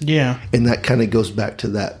sense? Yeah. And that kind of goes back to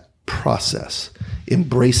that process,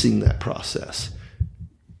 embracing that process,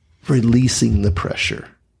 releasing the pressure.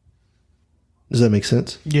 Does that make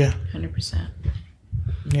sense? Yeah. 100%.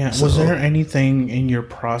 Yeah. Was there anything in your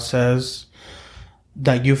process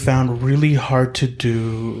that you found really hard to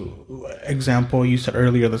do? Example, you said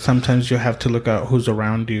earlier that sometimes you have to look at who's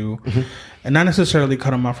around you and not necessarily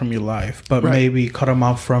cut them off from your life, but maybe cut them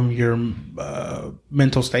off from your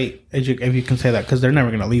mental state, if you can say that, because they're never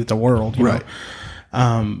going to leave the world. You know?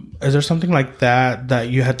 Is there something like that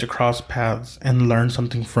you had to cross paths and learn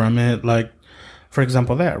something from it? Like, for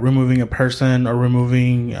example, removing a person or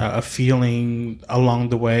removing a feeling along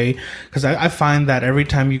the way. Because I find that every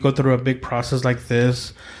time you go through a big process like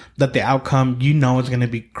this, that the outcome, is going to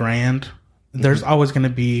be grand. There's always going to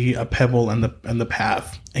be a pebble in the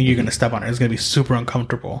path, and you're going to step on it. It's going to be super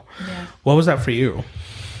uncomfortable. Yeah. What was that for you?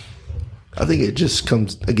 I think it just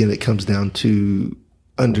comes down to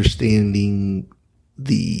understanding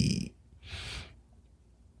the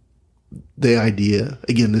idea.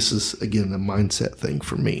 Again, this is a mindset thing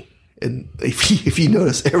for me. And if you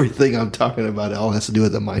notice, everything I'm talking about, it all has to do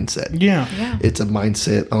with the mindset. Yeah. It's a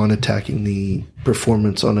mindset on attacking the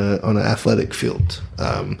performance on an athletic field.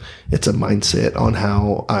 It's a mindset on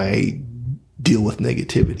how I deal with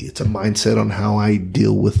negativity. It's a mindset on how I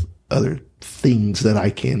deal with other things that I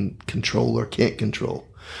can control or can't control.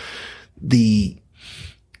 The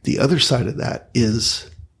other side of that is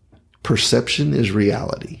perception is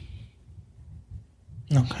reality.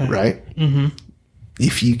 Okay. Right? Mm-hmm.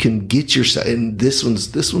 If you can get yourself, and this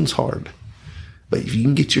one's hard, but if you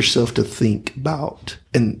can get yourself to think about,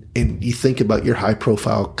 and you think about your high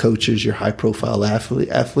profile coaches, your high profile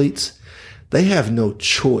athletes, they have no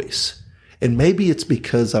choice. And maybe it's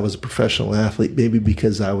because I was a professional athlete, maybe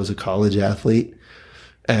because I was a college athlete,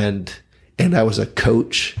 and I was a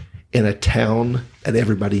coach in a town that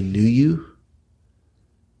everybody knew you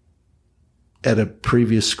at a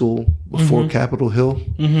previous school before Capitol Hill.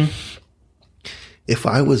 Mm-hmm. If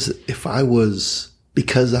I was,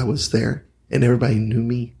 because I was there and everybody knew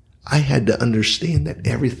me, I had to understand that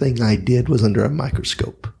everything I did was under a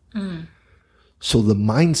microscope. Mm. So the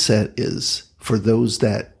mindset is for those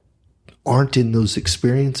that aren't in those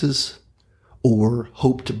experiences or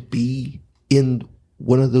hope to be in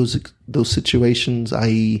one of those situations,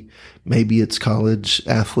 i.e. maybe it's college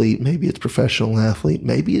athlete, maybe it's professional athlete,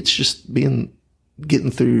 maybe it's just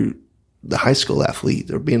getting through the high school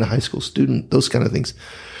athlete or being a high school student, those kind of things.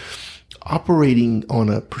 Operating on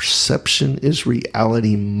a perception is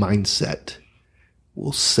reality mindset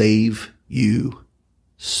will save you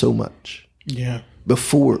so much. Yeah.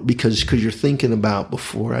 Because you're thinking about,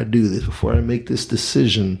 before I do this, before I make this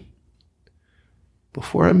decision,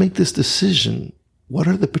 what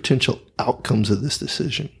are the potential outcomes of this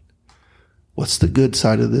decision? What's the good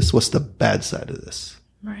side of this? What's the bad side of this?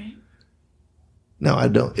 Right. No, I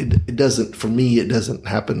don't. It doesn't, for me, it doesn't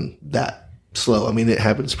happen that slow. I mean, it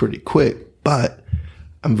happens pretty quick, but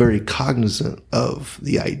I'm very cognizant of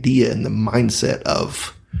the idea and the mindset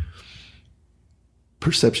of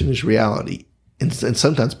perception is reality. And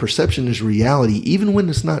sometimes perception is reality, even when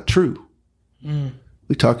it's not true.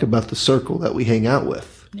 We talked about the circle that we hang out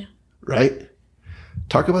with, right?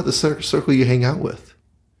 Talk about the circle you hang out with.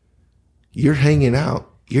 You're hanging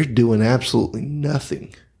out. You're doing absolutely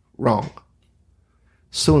nothing wrong.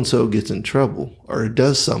 So-and-so gets in trouble or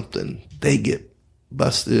does something. They get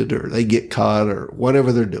busted or they get caught or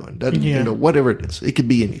whatever they're doing. Whatever it is. It could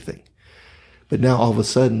be anything. But now all of a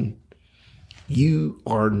sudden,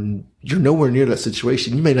 you're nowhere near that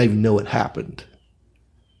situation. You may not even know it happened.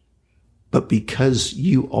 But because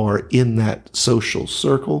you are in that social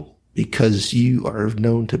circle, because you are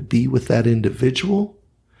known to be with that individual,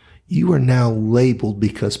 you are now labeled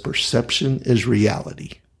because perception is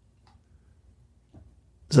reality.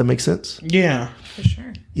 Does that make sense? Yeah. For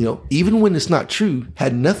sure. Even when it's not true,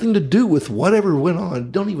 had nothing to do with whatever went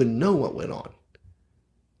on, don't even know what went on.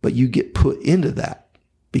 But you get put into that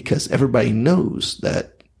because everybody knows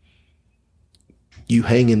that you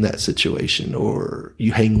hang in that situation or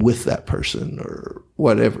you hang with that person or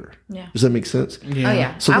whatever. Yeah. Does that make sense? Yeah. Oh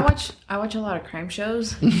yeah. So I watch a lot of crime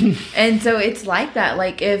shows. And so it's like that.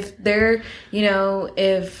 Like if they're,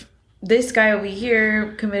 if this guy over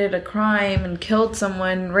here committed a crime and killed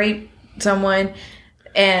someone, raped someone,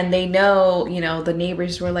 and they know, the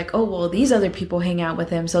neighbors were like, oh, well, these other people hang out with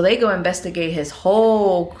him. So they go investigate his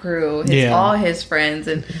whole crew, all his friends.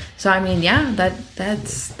 And so, I mean, yeah,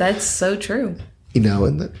 that's so true.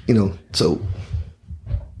 So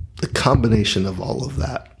the combination of all of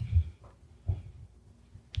that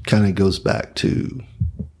kind of goes back to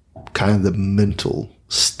kind of the mental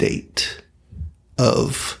state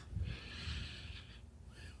of,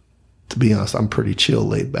 to be honest, I'm pretty chill,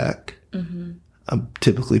 laid back. Mm-hmm. I'm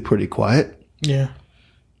typically pretty quiet. Yeah.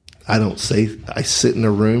 I sit in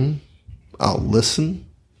a room, I'll listen.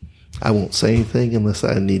 I won't say anything unless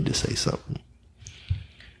I need to say something.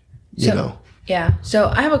 Yeah. So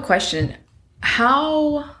I have a question.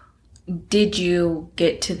 How did you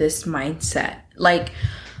get to this mindset? Like,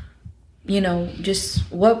 just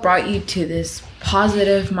what brought you to this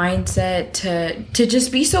positive mindset to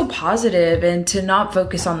just be so positive and to not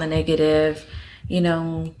focus on the negative,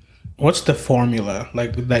 What's the formula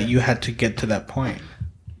like that you had to get to that point?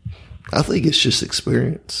 I think it's just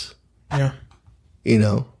experience. Yeah.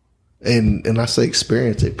 And I say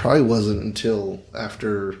experience, it probably wasn't until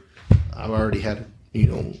after I've already had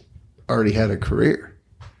a career.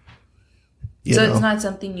 It's not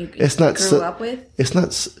something you grew up with? It's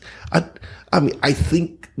not. I mean, I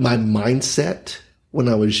think my mindset when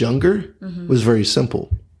I was younger was very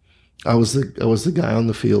simple. I was the guy on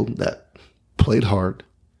the field that played hard.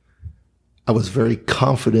 I was very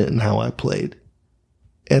confident in how I played,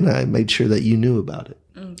 and I made sure that you knew about it.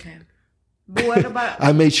 Okay. But what about...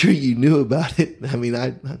 I made sure you knew about it. I mean,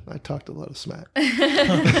 I talked a lot of smack.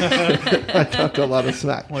 I talked a lot of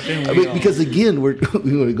smack. Because again, we want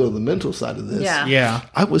to go to the mental side of this. Yeah.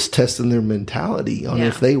 I was testing their mentality on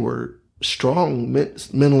if they were strong,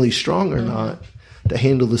 mentally strong or not to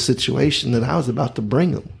handle the situation that I was about to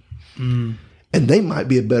bring them. Mm. And they might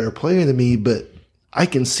be a better player than me, but I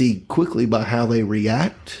can see quickly by how they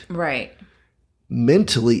react. Right.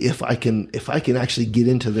 Mentally, if I can actually get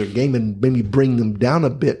into their game and maybe bring them down a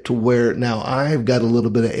bit to where now I've got a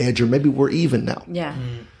little bit of edge, or maybe we're even now. Yeah.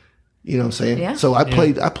 You know what I'm saying? Yeah. So I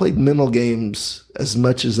played mental games as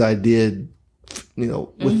much as I did,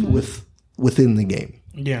 within the game.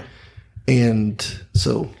 Yeah. And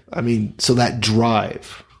so, so that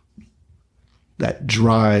drive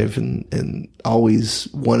and always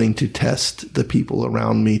wanting to test the people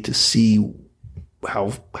around me to see how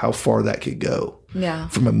far that could go. Yeah.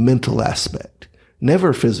 From a mental aspect, never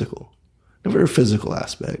a physical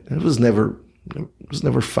aspect. It was never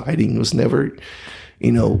fighting. It was never,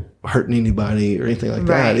 hurting anybody or anything like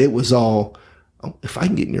that. It was all, if I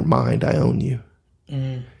can get in your mind, I own you.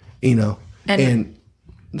 Mm. And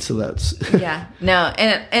so that's no,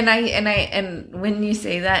 and when you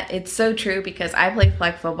say that, it's so true because I play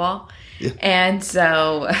flag football, and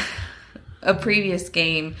so a previous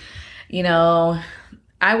game,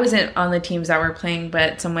 I wasn't on the teams that were playing,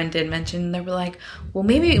 but someone did mention, they were like, well,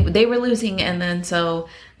 maybe they were losing. And then so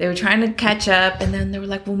they were trying to catch up. And then they were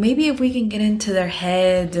like, well, maybe if we can get into their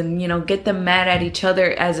heads and, get them mad at each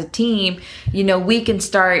other as a team, we can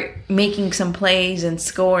start making some plays and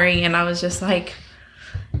scoring. And I was just like,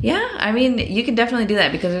 yeah, you can definitely do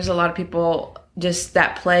that because there's a lot of people just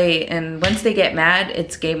that play. And once they get mad,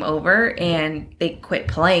 it's game over and they quit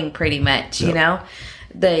playing pretty much, you know?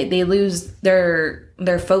 They lose their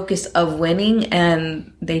focus of winning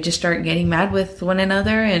and they just start getting mad with one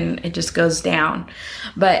another and it just goes down.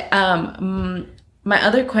 But my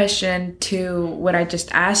other question to what I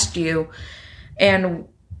just asked you, and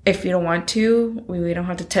if you don't want to, we don't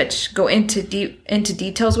have to go into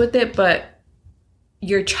details with it, but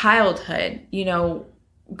your childhood, you know,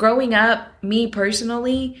 growing up, me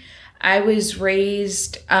personally, I wasn't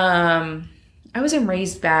raised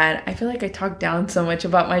bad. I feel like I talk down so much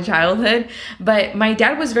about my childhood, but my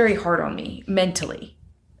dad was very hard on me mentally.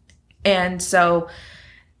 And so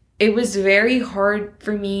it was very hard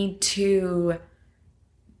for me to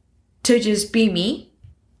just be me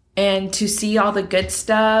and to see all the good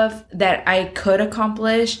stuff that I could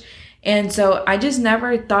accomplish. And so I just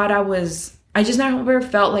never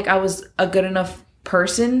felt like I was a good enough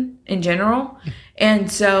person in general.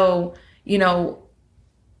 And so, you know,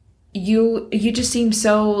 you just seem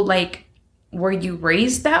so like, were you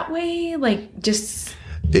raised that way? Like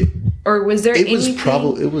or was there anything?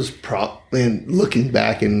 And looking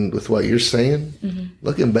back and with what you're saying,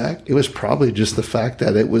 looking back, it was probably just the fact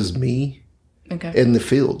that it was me in the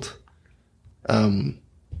field. I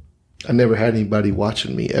never had anybody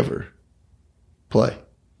watching me ever play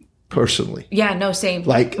personally. Yeah, no, same.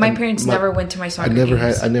 Like my parents never went to my soccer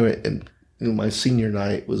games. And my senior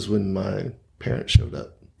night was when my parents showed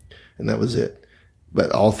up. And that was it.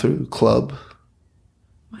 But all through club,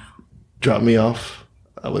 drop me off.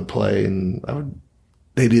 I would play, and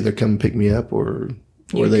they'd either come pick me up, or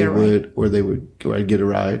I'd get a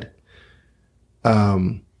ride.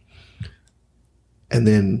 And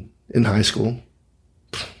then in high school,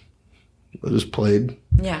 I just played.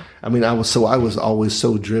 Yeah. I mean, I was always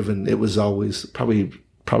so driven. It was always probably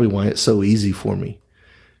why it's so easy for me,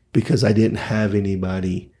 because I didn't have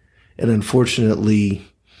anybody, and unfortunately,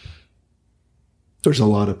 there's a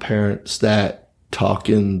lot of parents that talk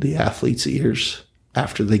in the athlete's ears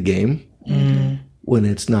after the game when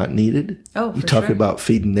it's not needed. Oh, you talk about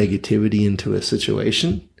feeding negativity into a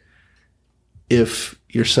situation. If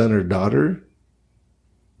your son or daughter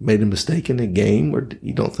made a mistake in a game, or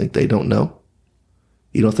you don't think they don't know,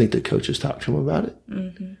 you don't think the coaches talk to them about it,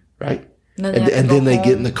 right? And then they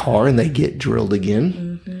get in the car and they get drilled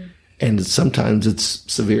again. And sometimes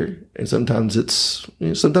it's severe, and sometimes it's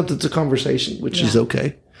a conversation, which is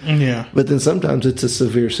okay. Yeah. But then sometimes it's a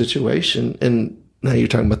severe situation, and now you're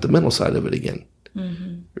talking about the mental side of it again,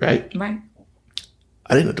 right? Right.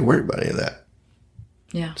 I didn't have to worry about any of that.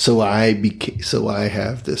 Yeah. So I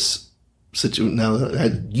have this situation now.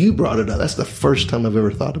 You brought it up. That's the first time I've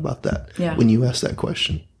ever thought about that. Yeah. When you asked that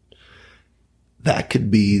question, that could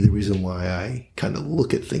be the reason why I kind of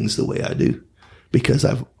look at things the way I do. Because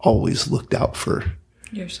I've always looked out for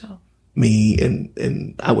yourself, me,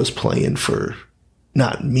 and I was playing for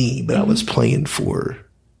not me, but I was playing for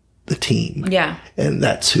the team. Yeah, and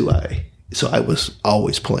that's so I was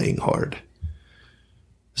always playing hard.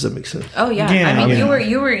 Does that make sense? Oh yeah. I mean,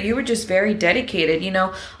 you were just very dedicated. You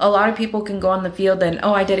know, a lot of people can go on the field and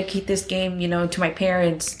I dedicate this game, you know, to my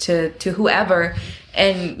parents, to whoever,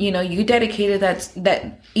 and you know, you dedicated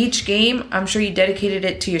that each game. I'm sure you dedicated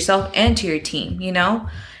it to yourself and to your team. You know,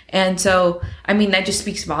 and so I mean, that just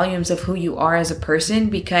speaks volumes of who you are as a person.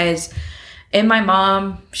 Because, and my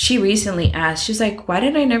mom, she recently asked, she's like, "Why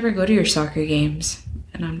did I never go to your soccer games?"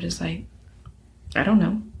 And I'm just like, I don't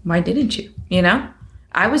know. Why didn't you? You know.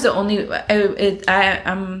 I was the only.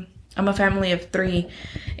 I'm a family of 3,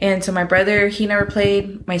 and so my brother, he never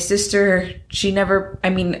played. My sister, she never. I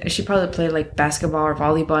mean, she probably played like basketball or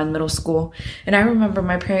volleyball in middle school. And I remember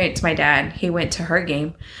my dad, he went to her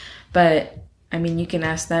game, but I mean, you can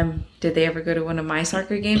ask them, did they ever go to one of my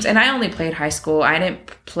soccer games? And I only played high school. I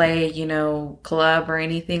didn't play, you know, club or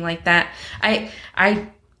anything like that.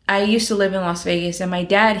 I used to live in Las Vegas, and my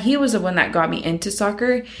dad, he was the one that got me into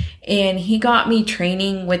soccer, and he got me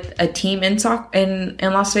training with a team in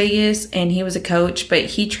Las Vegas, and he was a coach, but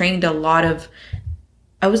he trained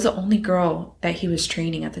I was the only girl that he was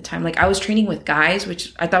training at the time. Like, I was training with guys,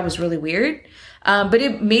 which I thought was really weird, but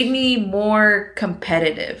it made me more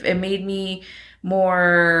competitive. It made me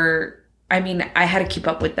more, I mean, I had to keep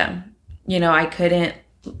up with them. You know, I couldn't,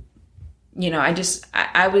 you know, I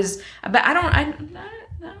was, but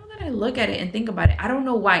I look at it and think about it, I don't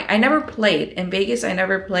know why. I never played. In Vegas, I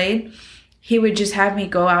never played. He would just have me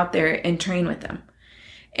go out there and train with him.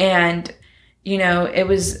 And, you know,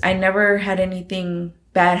 I never had anything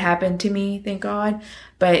bad happen to me, thank God.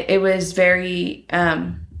 But it was very,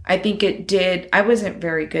 I think it did. I wasn't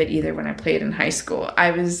very good either when I played in high school. I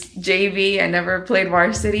was JV. I never played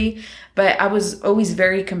varsity, but I was always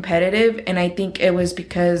very competitive. And I think it was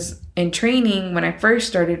because in training, when I first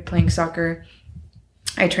started playing soccer,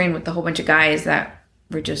 I trained with a whole bunch of guys that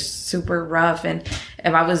were just super rough. And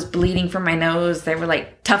if I was bleeding from my nose, they were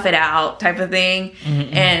like, tough it out type of thing.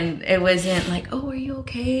 Mm-hmm. And it wasn't like, oh, are you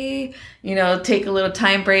okay? You know, take a little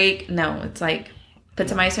time break. No, it's like, put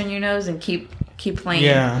some ice on your nose and keep playing.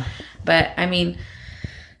 Yeah. But I mean,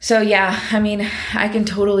 so yeah, I mean, I can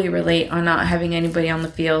totally relate on not having anybody on the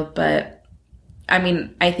field. But I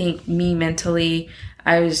mean, I think me mentally,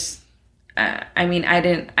 I was, I mean, I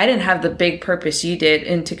didn't have the big purpose you did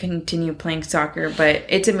and to continue playing soccer. But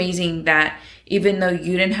it's amazing that even though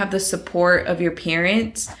you didn't have the support of your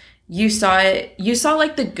parents, you saw it. You saw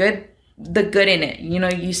like the good in it. You know,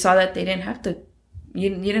 you saw that they didn't have to. You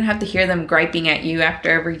didn't have to hear them griping at you after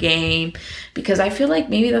every game, because I feel like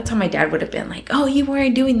maybe that's how my dad would have been like, oh, you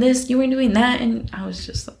weren't doing this, you weren't doing that. And I was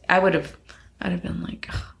just like, I'd have been like,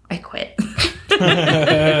 oh, I quit.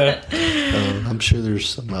 I'm sure there's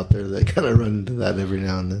some out there that kind of run into that every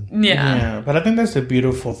now and then. Yeah. But I think that's the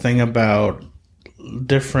beautiful thing about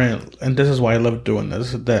different, and this is why I love doing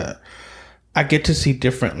this, that I get to see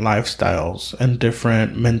different lifestyles and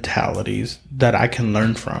different mentalities that I can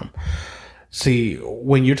learn from. See,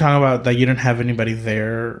 when you talk about that you didn't have anybody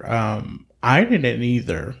there, I didn't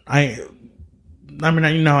either. I mean,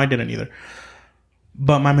 you know, I didn't either.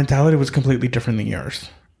 But my mentality was completely different than yours.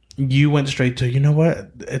 You went straight to, you know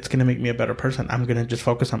what? It's going to make me a better person. I'm going to just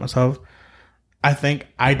focus on myself. I think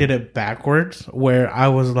I did it backwards, where I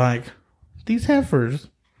was like, these heifers,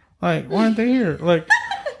 like, why aren't they here? Like,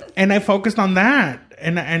 and I focused on that.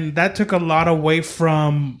 And that took a lot away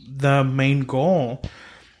from the main goal.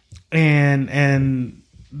 And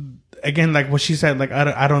again, like what she said, like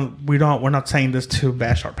we're not saying this to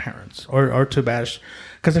bash our parents or to bash,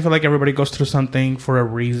 because I feel like everybody goes through something for a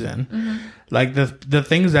reason. Mm-hmm. Like the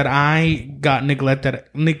things that I got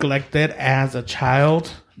neglected as a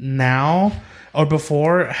child now or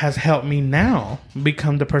before has helped me now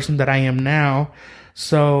become the person that I am now.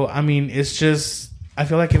 So I mean, it's just, I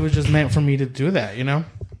feel like it was just meant for me to do that, you know?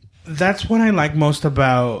 That's what I like most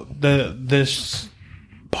about this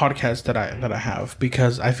podcast that I have,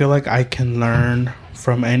 because I feel like I can learn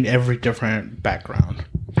from every different background.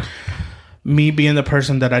 Me being the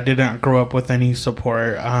person that I didn't grow up with any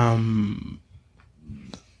support, did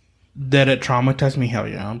it traumatize me? Hell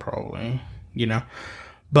yeah, probably, you know.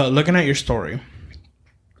 But looking at your story,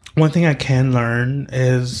 one thing I can learn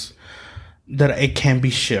is that it can be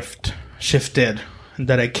shifted,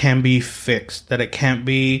 that it can be fixed, that it can't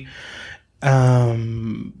be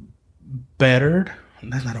bettered.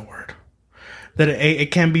 That's not a word. That it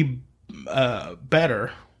can be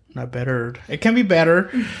better, not bettered. It can be better,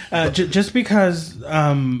 just because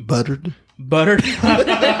Buttered.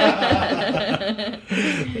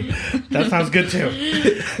 That sounds good too.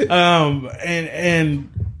 And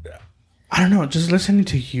I don't know. Just listening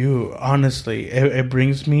to you, honestly, it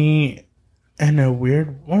brings me in a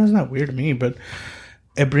weird. Well, it's not weird to me, but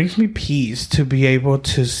it brings me peace to be able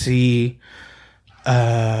to see.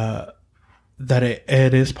 That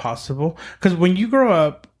it is possible, because when you grow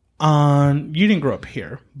up you didn't grow up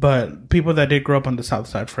here, but people that did grow up on the south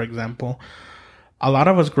side, for example, a lot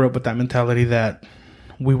of us grew up with that mentality that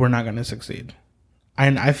we were not going to succeed.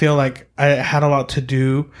 And I feel like I had a lot to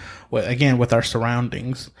do with our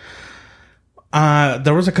surroundings.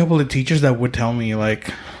 There was a couple of teachers that would tell me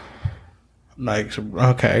like,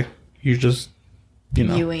 okay, you just, you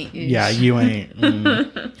know, you ain't. Yeah, you ain't.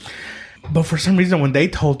 But for some reason, when they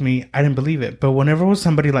told me, I didn't believe it. But whenever it was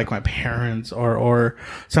somebody like my parents or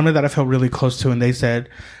somebody that I felt really close to, and they said,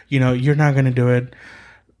 you know, you're not going to do it,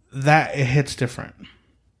 that it hits different.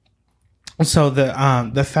 So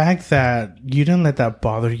the fact that you didn't let that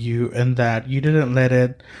bother you, and that you didn't let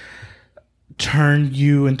it turn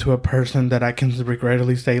you into a person that I can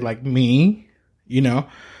regrettably say like me, you know,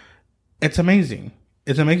 it's amazing.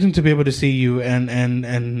 It's amazing to be able to see you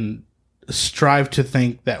and strive to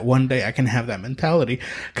think that one day I can have that mentality,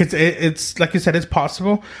 because it's like you said, it's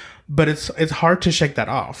possible, but it's hard to shake that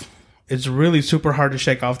off. It's really super hard to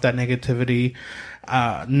shake off that negativity.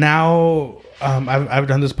 Now I've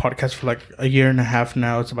done this podcast for like a year and a half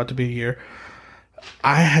now. It's about to be a year.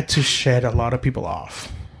 I had to shed a lot of people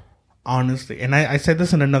off, honestly, and I said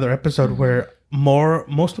this in another episode where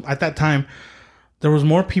most at that time there was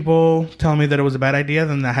more people telling me that it was a bad idea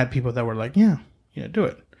than I had people that were like, yeah, do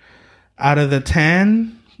it. Out of the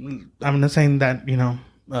 10, I'm not saying that, you know,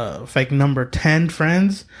 fake number, 10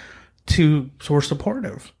 friends were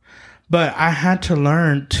supportive. But I had to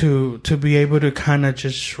learn to be able to kind of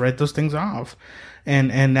just shred those things off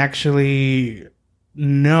and actually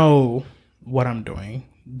know what I'm doing.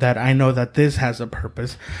 That I know that this has a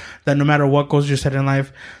purpose, that no matter what goals you set in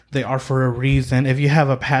life, they are for a reason. If you have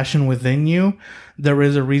a passion within you, there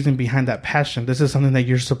is a reason behind that passion. This is something that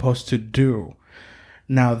you're supposed to do.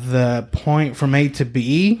 Now, the point from A to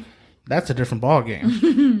B, that's a different ball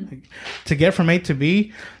game. To get from A to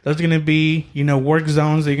B, there's going to be, work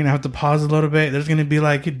zones that you're going to have to pause a little bit. There's going to be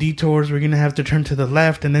like detours where you're going to have to turn to the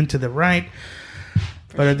left and then to the right.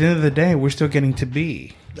 But at the end of the day, we're still getting to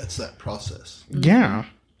B. That's that process. Yeah.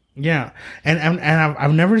 Yeah. And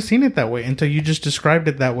I've never seen it that way until you just described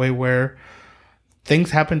it that way, where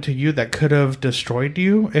things happened to you that could have destroyed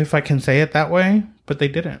you, if I can say it that way, but they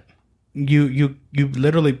didn't. You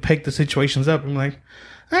literally picked the situations up and like,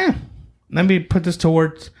 let me put this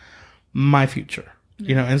towards my future.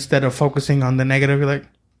 Instead of focusing on the negative, you're like,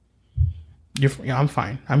 I'm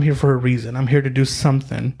fine. I'm here for a reason. I'm here to do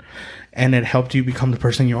something. And it helped you become the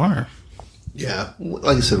person you are. Yeah.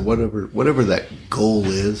 Like I said, whatever that goal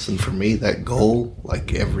is. And for me, that goal,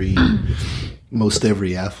 like most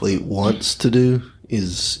every athlete wants to do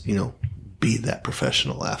is, be that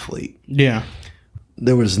professional athlete. Yeah.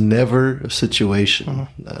 There was never a situation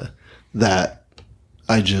that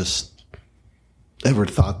I just ever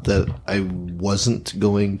thought that I wasn't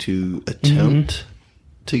going to attempt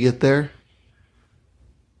to get there.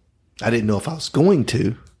 I didn't know if I was going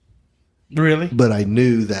to. Really? But I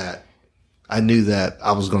knew that I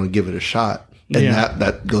was going to give it a shot. And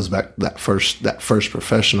that goes back to that first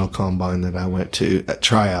professional combine that I went to,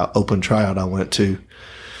 open tryout I went to.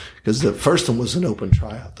 Because the first one was an open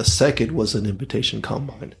tryout. The second was an invitation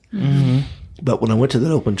combine. Mm-hmm. But when I went to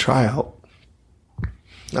that open tryout,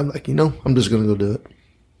 I'm like, I'm just going to go do it.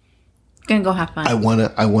 Gonna go have fun. I want to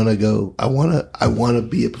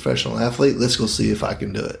be a professional athlete. Let's go see if I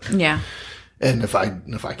can do it. Yeah. And if I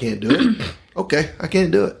can't do it, okay, I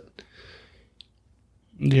can't do it.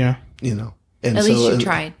 Yeah. And at least you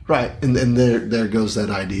tried. Right. And there goes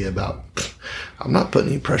that idea about, I'm not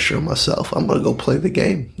putting any pressure on myself. I'm going to go play the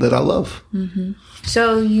game that I love. Mm-hmm.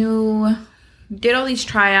 So you did all these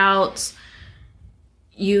tryouts.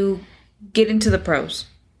 You get into the pros,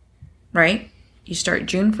 right? You start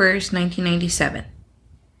June 1st, 1997.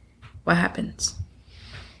 What happens?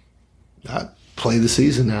 I play the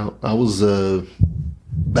season out. I was the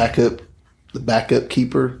backup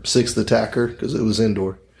keeper, sixth attacker, because it was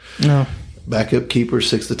indoor. No. Backup keeper,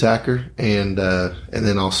 sixth attacker, and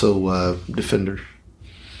then also defender.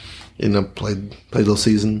 And I played the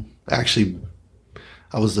season. Actually,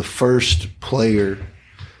 I was the first player,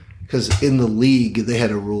 because in the league they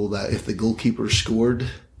had a rule that if the goalkeeper scored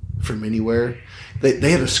from anywhere,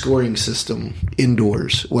 they had a scoring system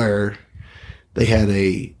indoors where they had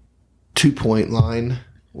a 2-point line. It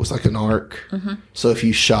was like an arc. Mm-hmm. So if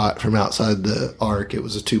you shot from outside the arc, it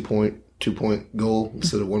was a 2-point goal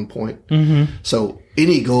instead of 1 point. Mm-hmm. So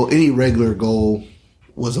any regular goal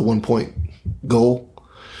was a 1-point goal,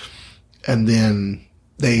 and then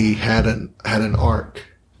they had an arc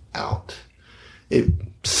out. It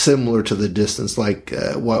similar to the distance, like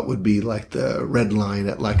what would be like the red line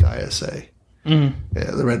at like ISA. Mm-hmm.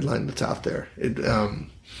 Yeah, the red line that's out there. It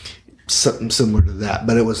something similar to that,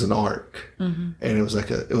 but it was an arc, and it was like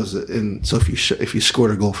so if you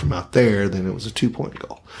scored a goal from out there, then it was a 2-point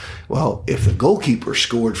goal. Well, if the goalkeeper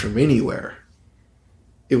scored from anywhere,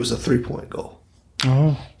 it was a 3-point goal.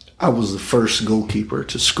 Oh, I was the first goalkeeper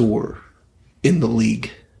to score in the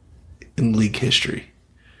league, in league history.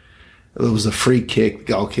 It was a free kick.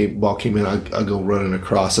 The ball came in. I go running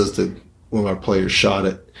across as one of our players shot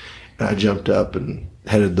it, and I jumped up and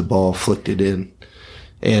headed the ball, flicked it in.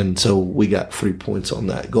 And so we got 3 points on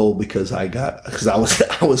that goal because I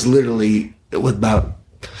was literally with about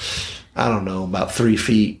 3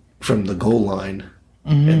 feet from the goal line,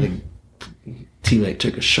 and the teammate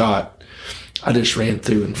took a shot. I just ran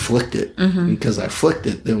through and flicked it, because I flicked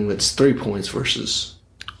it. Then it's 3 points versus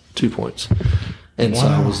 2 points, and so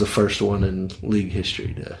I was the first one in league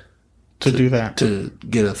history to do that, to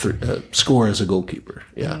get a score as a goalkeeper.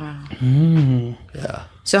 Yeah, wow. Yeah.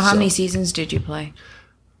 So how many seasons did you play?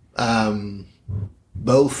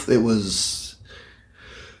 Both. It was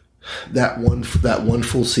that one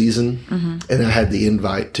full season, and I had the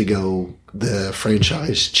invite to go. The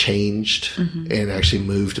franchise changed and actually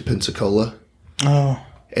moved to Pensacola. Oh,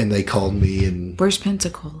 and they called me in. Where's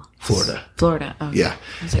Pensacola? Florida. Florida. Oh, yeah.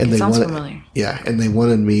 And it sounds familiar. Yeah, and they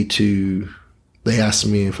wanted me to. They asked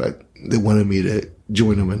me if they wanted me to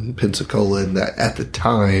join them in Pensacola, and that at the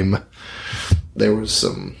time there was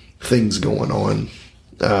some things going on.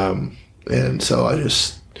 And so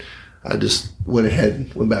I just went ahead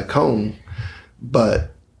and went back home.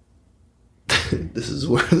 But this is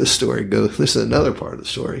where the story goes. This is another part of the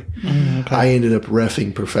story. Okay. I ended up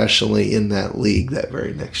reffing professionally in that league that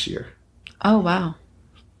very next year. Oh, wow.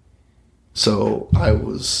 So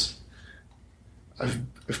I've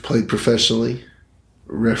played professionally,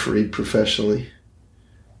 refereed professionally,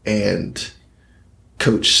 and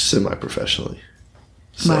coached semi-professionally.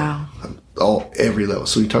 So wow. Every level.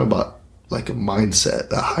 So you talk about like a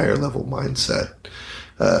mindset, a higher level mindset,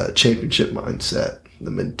 championship mindset,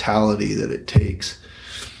 the mentality that it takes.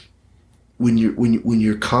 When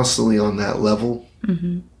you're constantly on that level,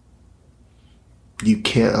 mm-hmm. you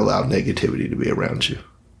can't allow negativity to be around you.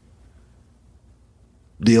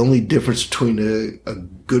 The only difference between a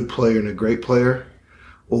good player and a great player,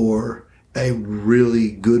 or a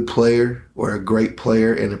really good player or a great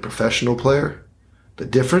player and a professional player, the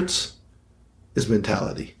difference is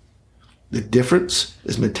mentality. The difference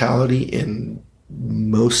is mentality, and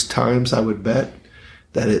most times I would bet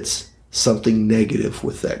that it's something negative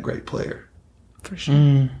with that great player. For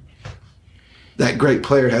sure. That great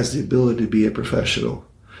player has the ability to be a professional,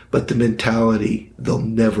 but the mentality, they'll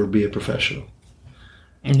never be a professional.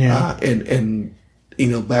 Yeah. And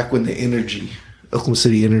back when the Oklahoma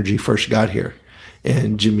City Energy first got here,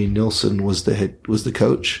 and Jimmy Nilsson was the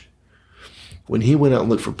coach, when he went out and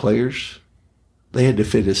looked for players, they had to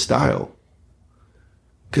fit his style.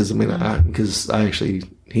 Because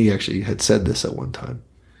he actually had said this at one time.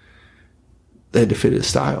 They had to fit his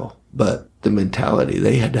style, but the mentality,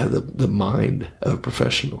 they had to have the mind of a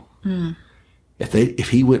professional. Mm. If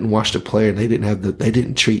he went and watched a player and they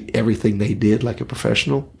didn't treat everything they did like a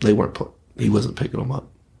professional, he wasn't picking them up.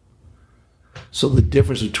 So the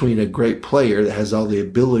difference between a great player that has all the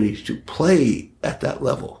ability to play at that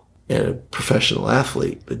level and a professional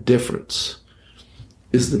athlete, the difference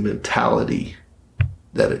is the mentality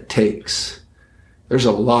that it takes. There's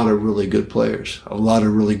a lot of really good players, a lot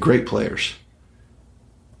of really great players,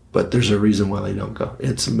 but there's a reason why they don't go.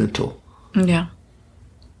 It's mental. Yeah.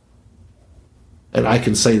 And I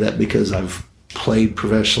can say that because I've played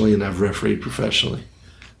professionally and I've refereed professionally.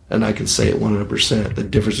 And I can say it 100%. The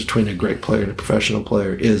difference between a great player and a professional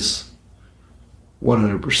player is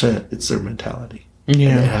 100%. It's their mentality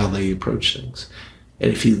and how they approach things.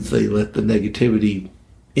 And if they let the negativity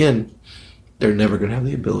in, they're never going to have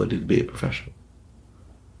the ability to be a professional.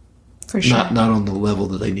 For sure. Not on the level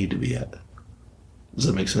that they need to be at. Does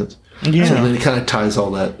that make sense? Yeah. So then it kind of ties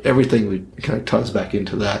all that, everything kind of ties back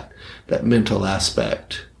into that mental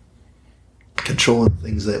aspect. Controlling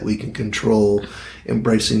things that we can control,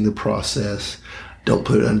 embracing the process, don't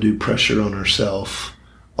put undue pressure on ourselves,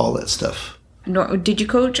 all that stuff. Did you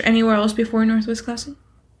coach anywhere else before Northwest Classic?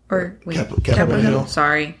 Or wait, Capitol Hill.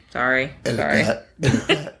 Sorry. And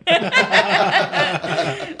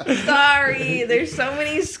Sorry, there's so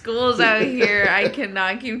many schools out here. I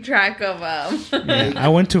cannot keep track of them. Yeah, I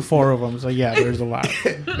went to 4 of them, so yeah, there's a lot.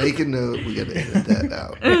 Make a note. We got to edit that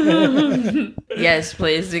out. Yes,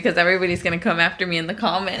 please, because everybody's going to come after me in the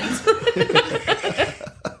comments.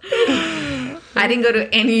 I didn't go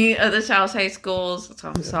to any of the South High schools, so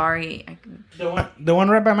I'm sorry. The one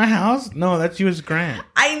right by my house? No, that's U.S. Grant.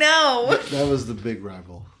 I know. That was the big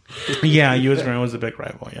rival. Yeah, U.S. Grant was the big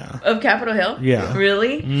rival, yeah. Of Capitol Hill? Yeah.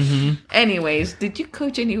 Really? Mm-hmm. Anyways, did you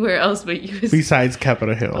coach anywhere else but U.S. Besides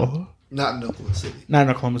Capitol Hill? Not in Oklahoma City. Not in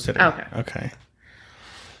Oklahoma City. Okay.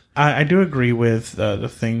 I do agree with the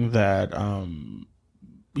thing that,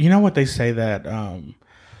 you know what they say that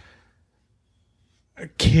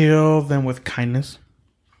kill them with kindness.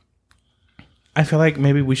 I feel like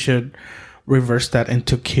maybe we should reverse that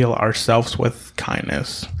into kill ourselves with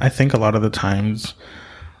kindness. I think a lot of the times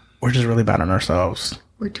we're just really bad on ourselves.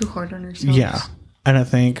 We're too hard on ourselves. Yeah. And I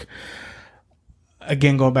think,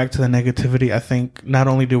 again, going back to the negativity, I think not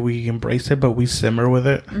only do we embrace it, but we simmer with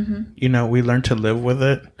it. Mm-hmm. You know, we learn to live with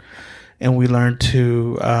it, and we learn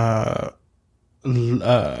to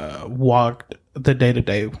walk the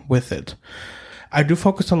day-to-day with it. I do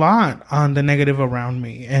focus a lot on the negative around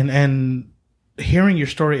me, and hearing your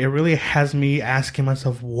story, it really has me asking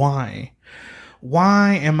myself, why?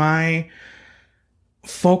 Why am I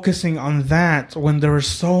focusing on that when there is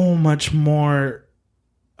so much more?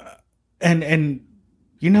 And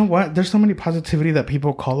you know what? There's so many positivity that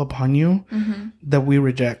people call upon you that we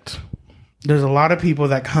reject. There's a lot of people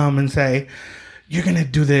that come and say, you're going to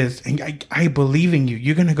do this, and I believe in you.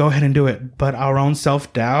 You're going to go ahead and do it. But our own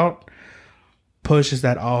self-doubt pushes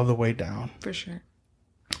that all the way down. For sure.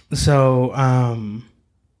 So,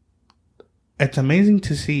 it's amazing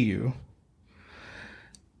to see you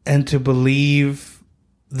and to believe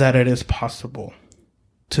that it is possible.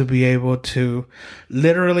 to be able to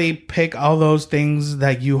literally pick all those things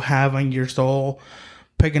that you have in your soul,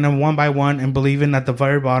 picking them one by one and believing at the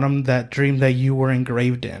very bottom that dream that you were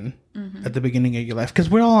engraved in at the beginning of your life. Because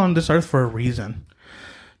we're all on this earth for a reason,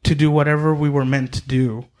 to do whatever we were meant to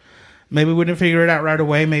do. Maybe we didn't figure it out right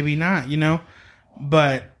away, maybe not,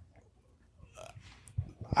 but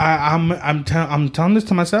I'm telling this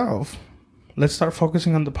to myself. Let's start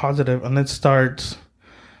focusing on the positive, and let's start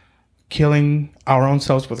killing our own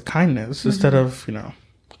selves with kindness instead of,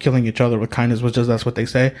 killing each other with kindness, which is that's what they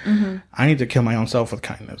say. I need to kill my own self with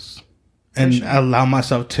kindness and allow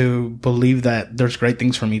myself to believe that there's great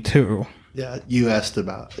things for me too. Yeah, you asked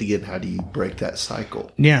about, again, how do you break that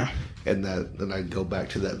cycle? Yeah. And then I go back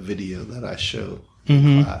to that video that I show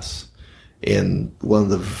in class. And one of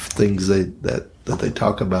the things that they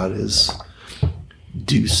talk about is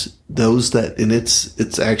those that, and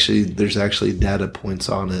it's actually, there's actually data points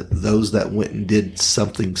on it. Those that went and did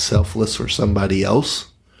something selfless for somebody else,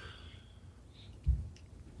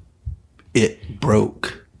 it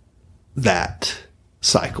broke that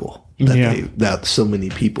cycle that so many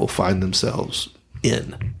people find themselves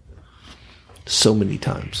in so many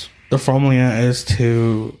times. The formula is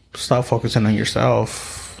to stop focusing on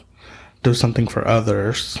yourself, do something for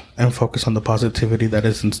others, and focus on the positivity that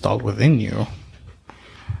is installed within you.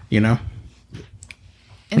 Go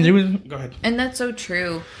ahead. And that's so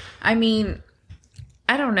true. I mean,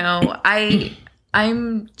 I don't know.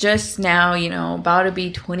 I'm just now, about to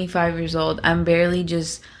be 25 years old. I'm barely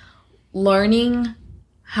just learning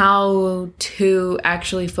how to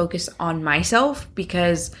actually focus on myself,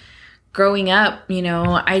 because growing up,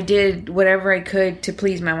 I did whatever I could to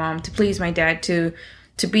please my mom, to please my dad, to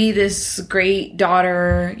be this great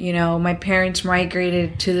daughter, my parents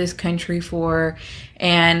migrated to this country for,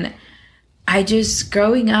 and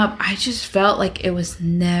growing up, I just felt like it was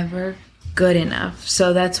never good enough.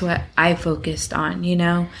 So that's what I focused on,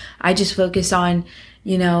 I just focused on,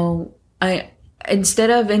 instead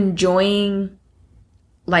of enjoying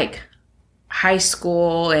like high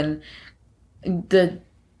school and the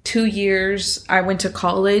 2 years I went to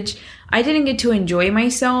college, I didn't get to enjoy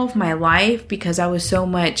myself, my life, because I was so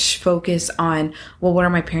much focused on, well, what are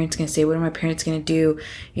my parents going to say? What are my parents going to do?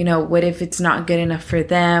 What if it's not good enough for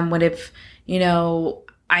them? What if,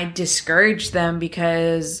 I discourage them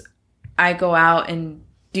because I go out and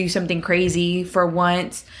do something crazy for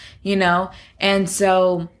once, And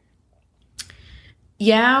so,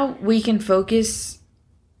 yeah, we can focus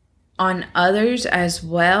on others as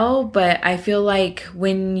well, but I feel like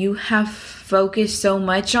when you have focused so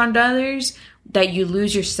much on others that you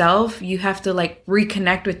lose yourself, you have to like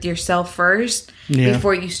reconnect with yourself first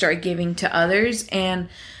before you start giving to others. And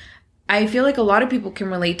I feel like a lot of people can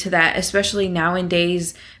relate to that, especially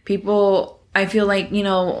nowadays. I feel like,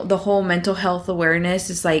 the whole mental health awareness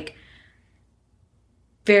is like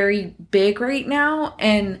very big right now,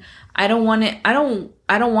 and I don't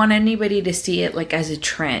want anybody to see it like as a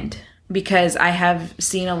trend, because I have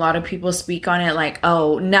seen a lot of people speak on it like,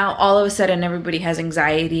 oh, now all of a sudden everybody has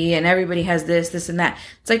anxiety and everybody has this and that.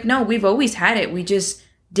 It's like, no, we've always had it. We just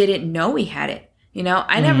didn't know we had it.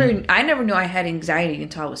 I never knew I had anxiety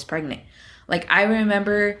until I was pregnant. Like, I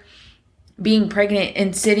remember being pregnant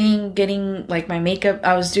and getting like my makeup.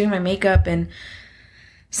 I was doing my makeup and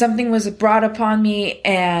something was brought upon me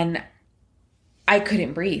and I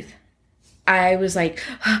couldn't breathe. I was like,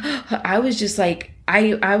 I was just like,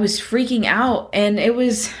 I was freaking out, and it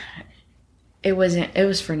was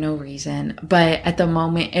for no reason, but at the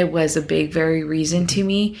moment it was a very reason to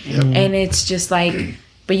me. And it's just like,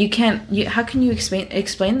 but how can you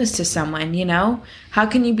explain this to someone, how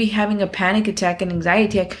can you be having a panic attack and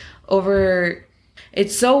anxiety attack over,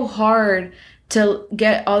 it's so hard to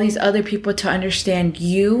get all these other people to understand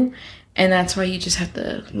you. And that's why you just have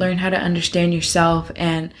to learn how to understand yourself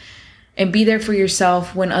and be there for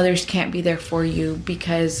yourself when others can't be there for you.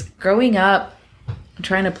 Because growing up,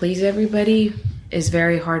 trying to please everybody is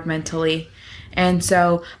very hard mentally. And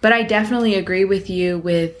so, but I definitely agree with you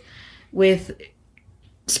with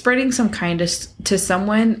spreading some kindness to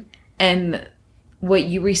someone, and what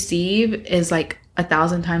you receive is like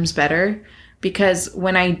 1,000 times better. Because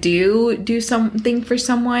when I do something for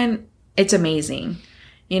someone, it's amazing.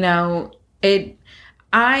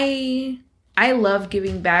 I love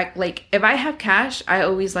giving back. Like, if I have cash, I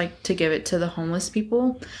always like to give it to the homeless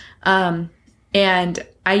people. And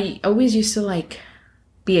I always used to like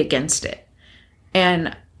be against it.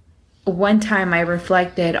 And one time I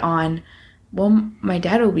reflected on, well, my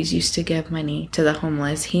dad always used to give money to the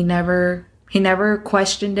homeless. He never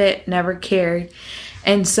questioned it, never cared.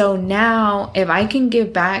 And so now if I can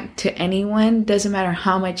give back to anyone, doesn't matter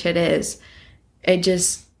how much it is, it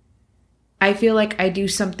just I feel like I do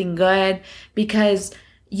something good, because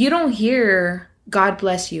you don't hear God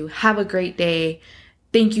bless you, have a great day,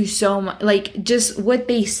 thank you so much, like just what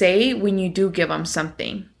they say when you do give them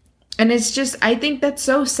something. And it's just, I think that's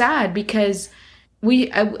so sad, because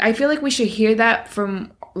I feel like we should hear that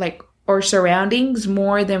from like our surroundings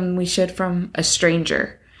more than we should from a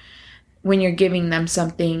stranger when you're giving them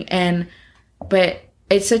something. But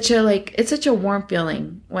it's such a warm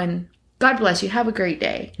feeling when God bless you, have a great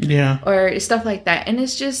day. Yeah. Or stuff like that. And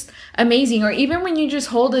it's just amazing. Or even when you just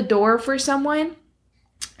hold a door for someone,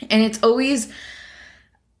 and it's always,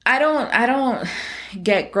 I don't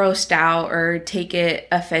get grossed out or take it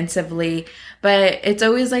offensively, but it's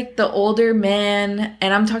always like the older men,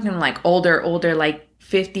 and I'm talking like older, like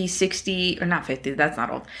 50, 60, or not 50, that's not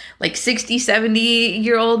old, like 60,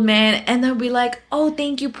 70-year-old men, and they'll be like, oh,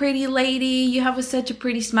 thank you, pretty lady, you have such a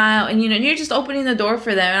pretty smile, and you're just opening the door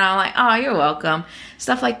for them, and I'm like, oh, you're welcome,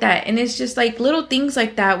 stuff like that. And it's just like little things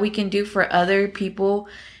like that we can do for other people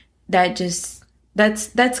that just,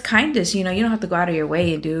 that's kindness. You don't have to go out of your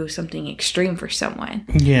way and do something extreme for someone.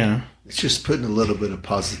 Yeah. It's just putting a little bit of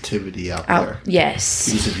positivity out there.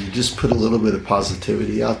 Yes. Because if you just put a little bit of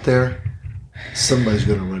positivity out there, somebody's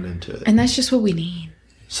going to run into it. And that's just what we need.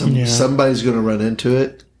 Somebody's going to run into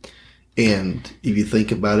it. And if you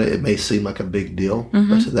think about it, it may seem like a big deal. Mm-hmm.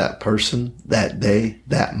 But to that person, that day,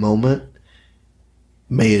 that moment,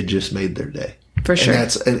 may have just made their day. For sure. And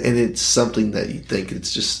it's something that you think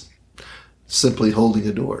it's just simply holding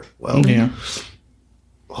a door. Well,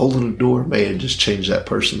 holding a door may have just changed that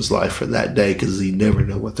person's life for that day, because you never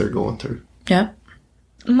know what they're going through. Yep.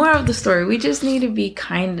 Moral of the story, we just need to be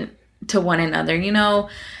kind to one another.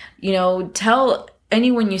 Tell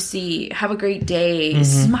anyone you see, have a great day.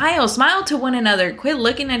 Mm-hmm. Smile to one another. Quit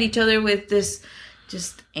looking at each other with this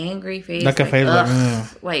just angry face. Like a face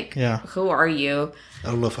who are you? I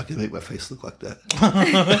don't know if I can make my face look like that.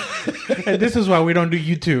 And this is why we don't do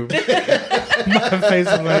YouTube. My face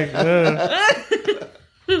is like,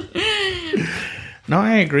 No,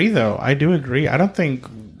 I agree, though. I do agree. I don't think...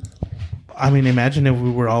 I mean, imagine if we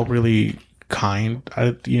were all really kind.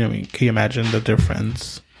 Can you imagine that they're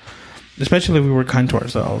friends? Especially if we were kind to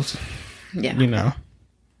ourselves. Yeah.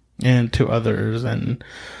 And to others. And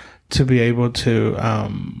to be able to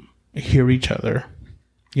hear each other.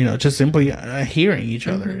 Just simply hearing each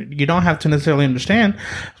other. You don't have to necessarily understand.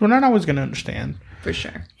 We're not always going to understand. For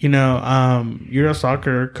sure. You're a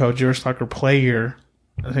soccer coach. You're a soccer player.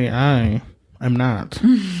 I think I'm not.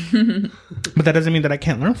 But that doesn't mean that I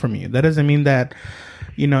can't learn from you. That doesn't mean that,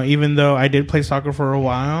 even though I did play soccer for a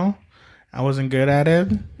while, I wasn't good at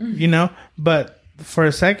it, But for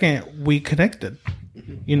a second, we connected.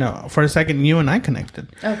 For a second, you and I connected.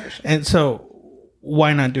 Oh, for sure. And so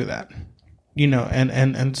why not do that?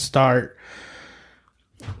 And start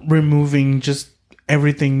removing just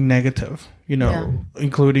everything negative,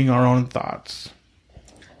 including our own thoughts.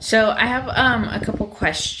 So I have a couple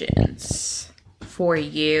questions for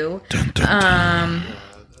you. Dun, dun,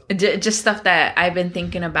 dun. Just stuff that I've been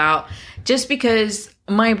thinking about. Just because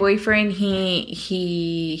my boyfriend,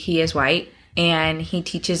 he is white, and he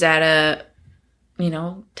teaches at a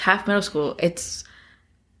Taft Middle School. It's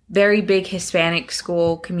very big Hispanic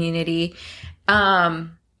school community.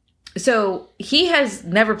 So he has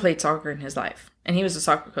never played soccer in his life, and he was a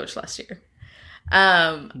soccer coach last year.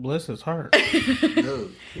 Bless his heart.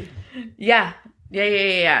 Yeah.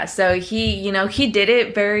 So he did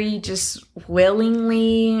it very just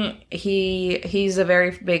willingly. He's a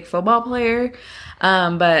very big football player.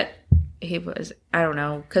 But he was, I don't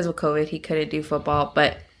know, because of COVID, he couldn't do football.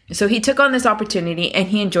 But so he took on this opportunity and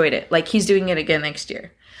he enjoyed it. Like, he's doing it again next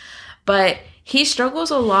year. But he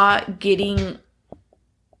struggles a lot getting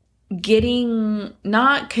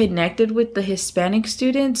not connected with the Hispanic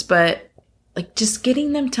students, but like just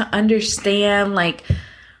getting them to understand like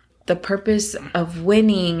the purpose of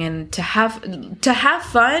winning and to have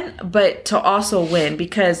fun, but to also win.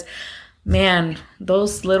 Because man,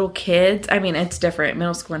 those little kids, I mean, it's different,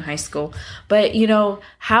 middle school and high school, but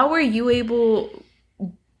how were you able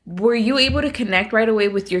to connect right away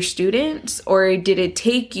with your students, or did it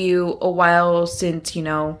take you a while since,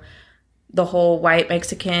 the whole white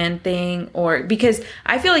Mexican thing? Or because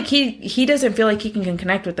I feel like he doesn't feel like he can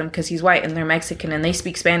connect with them because he's white and they're Mexican and they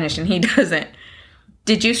speak Spanish and he doesn't.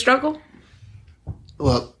 Did you struggle?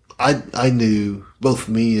 Well, I knew, both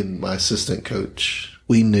me and my assistant coach,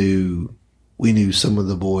 we knew some of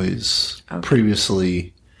the boys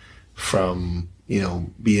previously from,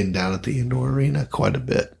 being down at the indoor arena quite a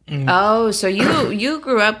bit. Mm. Oh, so you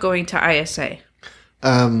grew up going to ISA.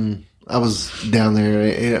 I was down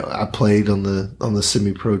there. I played on the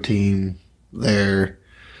semi-pro team there,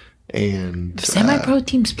 And semi-pro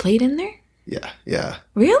teams played in there? Yeah.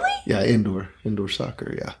 Really? Yeah, indoor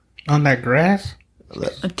soccer, yeah. On that grass?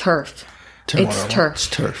 A turf. It's turf. It's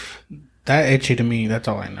turf. That itchy to me, that's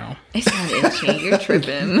all I know. It's not itchy. You're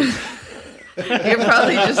tripping. You're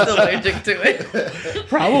probably just allergic to it.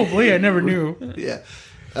 Probably. I never knew. Yeah.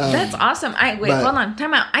 That's awesome. Hold on.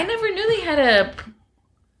 Time out. I never knew they had a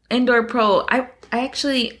indoor pro. I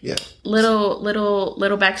actually,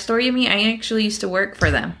 little backstory of me, I actually used to work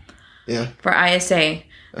for them. Yeah. For ISA. Okay.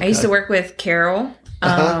 I used to work with Carol.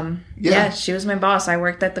 Yeah, she was my boss. I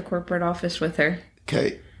worked at the corporate office with her.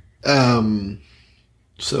 Okay.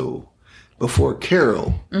 So before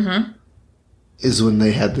Carol is when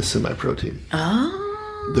they had the semi-pro team.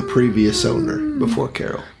 Oh. The previous owner before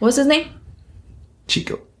Carol. What's his name?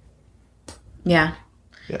 Chico. Yeah.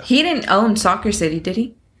 He didn't own Soccer City, did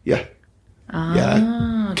he? Yeah. Oh,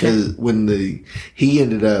 yeah. Because he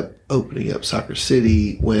ended up opening up Soccer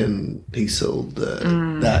City when he sold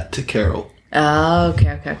that to Carol. Oh,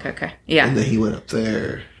 okay. Yeah. And then he went up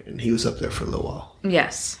there, and he was up there for a little while.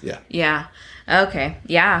 Yes. Yeah. Yeah. Okay.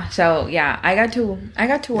 Yeah. So I got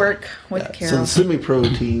to work with Carol. So the semi-pro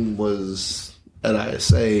team was at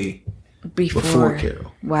ISA before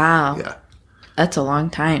Carol. Wow. Yeah. That's a long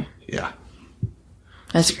time. Yeah.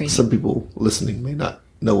 That's crazy. Some people listening may not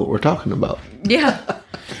know what we're talking about. Yeah.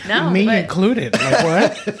 No. Me included. Like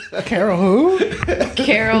what? Carol who?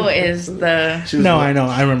 Carol is the... No, I know.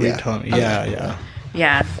 I remember you telling me. Yeah.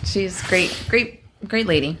 Yeah. She's great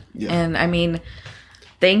lady. Yeah. And I mean,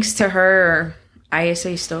 thanks to her,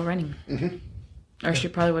 ISA is still running. Mm-hmm. Or she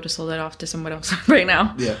probably would have sold it off to someone else right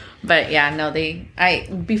now. Yeah. But yeah, no,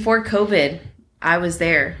 before COVID, I was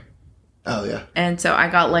there. Oh, yeah. And so I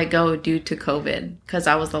got let go due to COVID because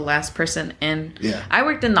I was the last person in. Yeah. I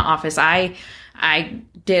worked in the office. I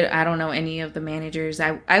don't know any of the managers.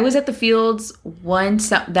 I was at the fields when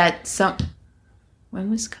was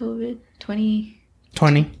COVID?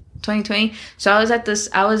 2020. So I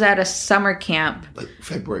was at a summer camp. Like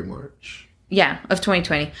February, March. Yeah, of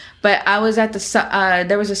 2020. But I was at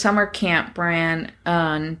there was a summer camp ran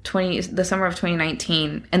on the summer of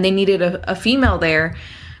 2019, and they needed a female there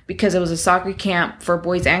because it was a soccer camp for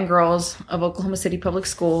boys and girls of Oklahoma City Public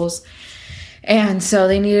Schools. And so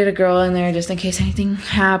they needed a girl in there just in case anything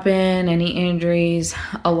happened, any injuries.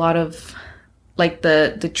 A lot of like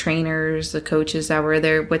the trainers, the coaches that were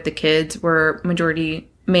there with the kids were majority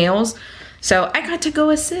males. So I got to go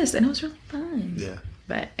assist, and it was really fun. Yeah.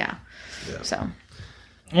 But yeah. So.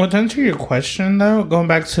 Well, to answer your question though, going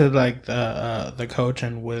back to like the coach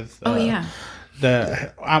and with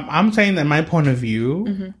I'm saying that my point of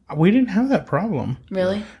view, we didn't have that problem.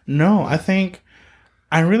 Really? No,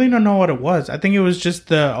 I really don't know what it was. I think it was just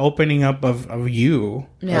the opening up of you,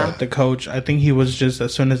 the coach. I think he was just,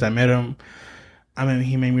 as soon as I met him, I mean,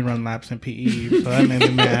 he made me run laps in PE, so that made me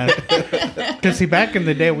mad. Because see, back in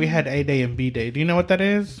the day, we had A day and B day. Do you know what that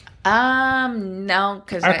is? No,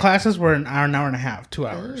 because our classes were an hour and a half, 2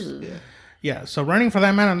 hours. Ooh. Yeah. So running for that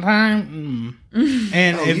amount of time,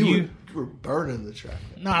 and if you were burning the track.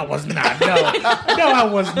 No, I was not. No, I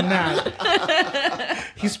was not.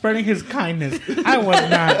 He's spreading his kindness. I was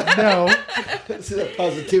not. No. See that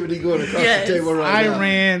positivity going across the table right now. I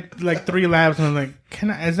ran like 3 laps and I'm like,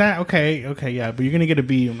 is that okay? Okay, yeah, but you're gonna get a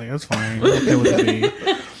B. I'm like, that's fine. I'm okay with a B.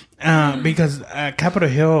 Because Capitol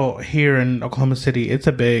Hill here in Oklahoma City, it's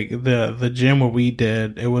a big the gym where we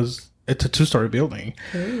did it's a 2-story building.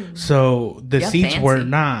 Ooh. So the seats were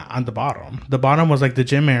not on the bottom. The bottom was like the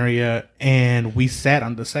gym area, and we sat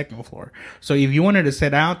on the second floor. So if you wanted to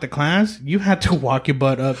sit out the class, you had to walk your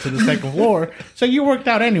butt up to the second floor. So you worked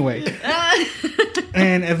out anyway.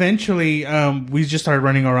 And eventually, we just started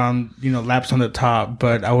running around, laps on the top.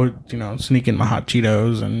 But I would, sneak in my hot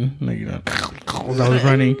Cheetos and, as I was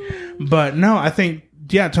running. But no, I think,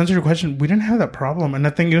 to answer your question, we didn't have that problem. And I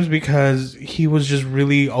think it was because he was just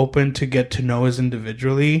really open to get to know us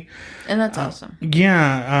individually. And that's awesome.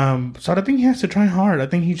 Yeah. So I think he has to try hard. I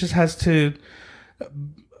think he just has to...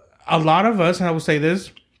 A lot of us, and I will say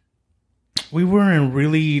this, we were in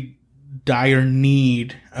really dire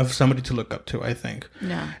need of somebody to look up to, I think.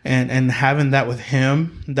 Yeah. And having that with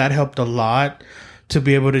him, that helped a lot to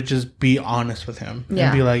be able to just be honest with him. Yeah.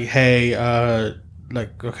 And be like, hey,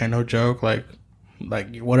 okay, no joke, like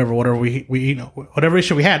whatever we whatever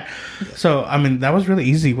issue we had. So I mean, that was really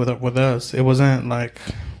easy with us. It wasn't like,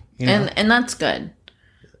 and that's good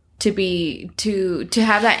to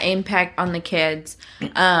have that impact on the kids.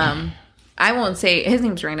 I won't say his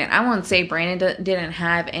name's Brandon. I won't say Brandon didn't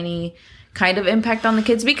have any kind of impact on the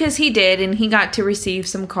kids, because he did, and he got to receive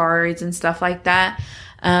some cards and stuff like that.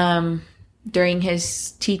 during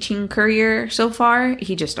his teaching career so far.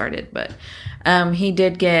 He just started, but he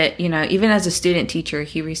did get, even as a student teacher,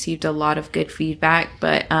 he received a lot of good feedback.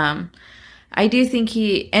 But I do think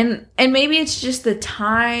and maybe it's just the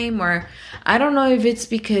time, or I don't know if it's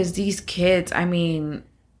because these kids, I mean,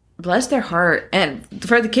 bless their heart, and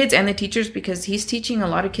for the kids and the teachers, because he's teaching a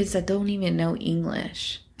lot of kids that don't even know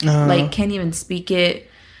English, like can't even speak it.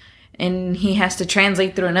 And he has to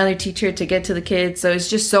translate through another teacher to get to the kids. So it's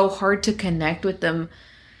just so hard to connect with them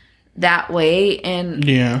that way. And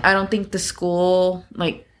I don't think the school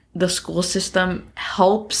system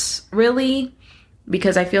helps really,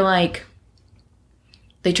 because I feel like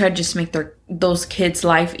they try to just make those kids'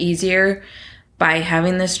 life easier by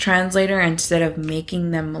having this translator instead of making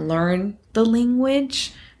them learn the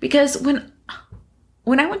language. Because when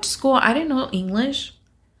I went to school, I didn't know English,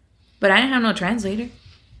 but I didn't have no translator.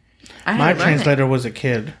 My translator was a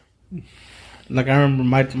kid. Like, I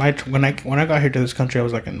remember when I got here to this country, I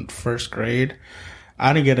was like in first grade.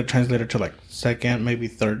 I didn't get a translator till like second, maybe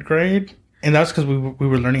third grade, and that's because we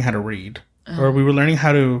were learning how to read, or we were learning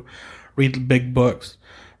how to read big books.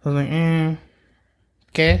 I was like,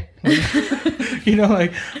 okay,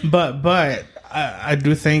 but I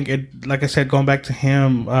do think it. Like I said, going back to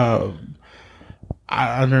him, I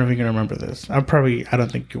don't know if you can remember this. I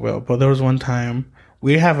don't think you will. But there was one time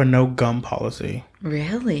we have a no gum policy.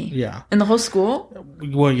 Really? Yeah. In the whole school?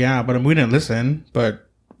 Well, yeah, but we didn't listen, but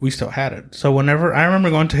we still had it. So whenever I remember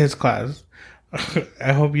going to his class,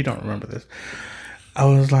 I hope you don't remember this. I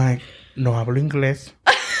was like, no hablo inglés.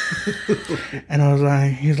 And I was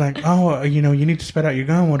like, he's like, oh, you need to spit out your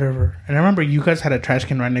gum, whatever. And I remember you guys had a trash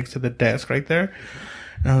can right next to the desk right there.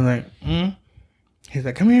 And I was like, He's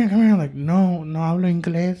like, come here. I'm like, no hablo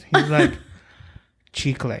inglés. He's like,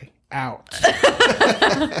 chicle, out.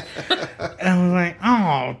 And I was like,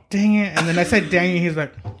 oh, dang it. And then I said, dang it. He's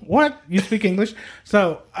like, what? You speak English?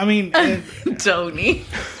 So, I mean. Tony.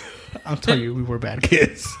 I'll tell you, we were bad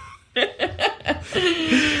kids. But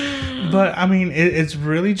I mean, it's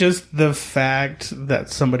really just the fact that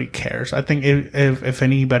somebody cares. I think if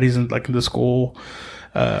anybody's in the school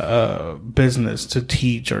business to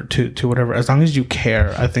teach or to whatever, as long as you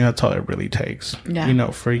care, I think that's all it really takes.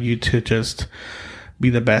 Yeah. For you to just be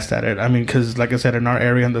the best at it. I mean, because like I said, in our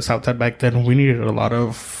area in the South Side back then, we needed a lot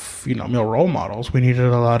of male role models. We needed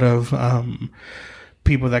a lot of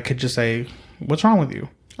people that could just say, "What's wrong with you?"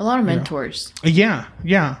 A lot of mentors. Yeah,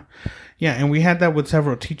 and we had that with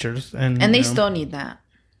several teachers, and they still need that.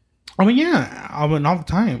 I mean, yeah, all the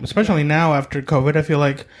time, especially now after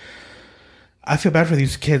COVID. I feel bad for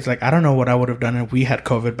these kids. Like, I don't know what I would have done if we had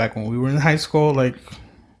COVID back when we were in high school. Like,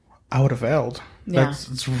 I would have failed. Yeah.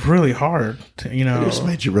 It's really hard to, It just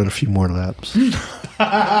made you run a few more laps.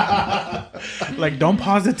 Like, don't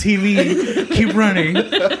pause the TV. Keep running.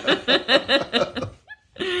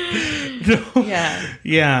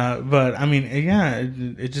 Yeah, but I mean,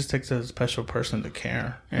 it just takes a special person to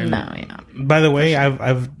care. And by the way,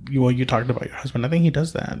 you talked about your husband. I think he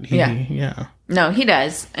does that. No, he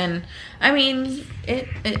does, and I mean,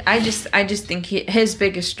 I just think his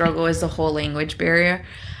biggest struggle is the whole language barrier.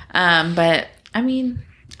 But I mean,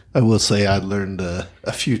 I will say I learned a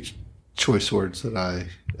few choice words that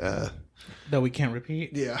that we can't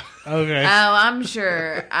repeat? Yeah. Okay. Oh, I'm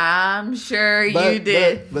sure you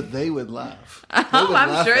did. But they would laugh.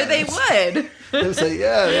 I'm sure they would. They would say,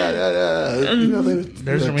 yeah. They would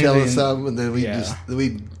tell us something, and then we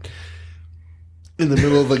in the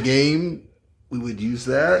middle of a game, we would use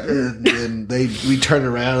that, and then we turn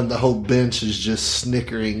around, and the whole bench is just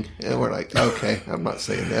snickering, and we're like, okay, I'm not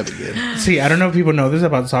saying that again. See, I don't know if people know this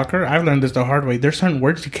about soccer. I've learned this the hard way. There's certain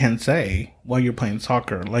words you can't say while you're playing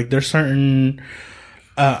soccer. Like, there's certain,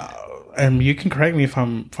 and you can correct me if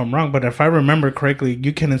I'm wrong, but if I remember correctly,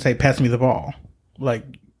 you can't say "pass me the ball." Like,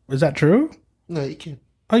 is that true? No, you can't.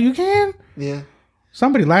 Oh, you can? Yeah.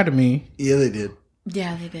 Somebody lied to me. Yeah, they did.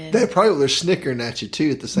 Yeah, they did. They probably were snickering at you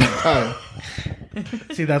too at the same time.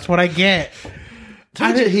 See, that's what I get.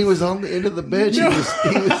 He was on the end of the bench. No.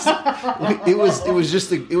 It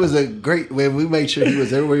was a great way. We made sure he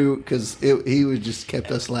was everywhere because he was just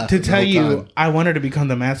kept us laughing. To tell you, I wanted to become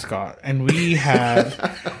the mascot, and we had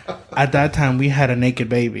at that time we had a naked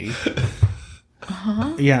baby.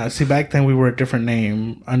 Uh-huh. Yeah, see, back then we were a different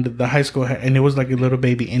name under the high school, and it was like a little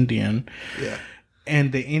baby Indian. Yeah.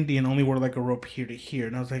 And the Indian only wore like a rope here to here.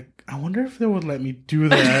 And I was like, I wonder if they would let me do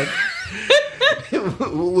that.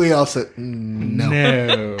 We all said, no.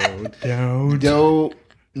 No, don't.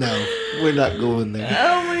 No, we're not going there.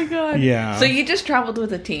 Oh my God. Yeah. So you just traveled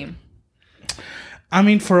with a team? I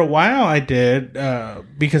mean, for a while I did,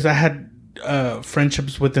 because I had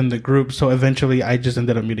friendships within the group. So eventually I just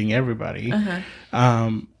ended up meeting everybody.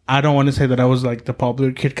 I don't want to say that I was like the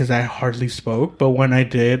popular kid because I hardly spoke, but when I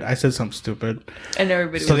did, I said something stupid. And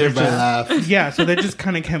everybody so was just, yeah, so they just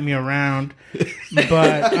kind of kept me around.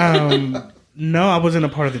 But no, I wasn't a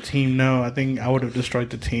part of the team. No, I think I would have destroyed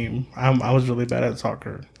the team. I was really bad at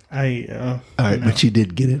soccer. All right, but you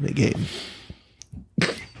did get in the game.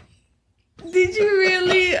 Did you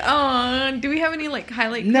really? Do we have any like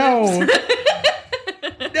highlight clips? No.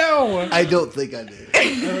 No. I don't think I did.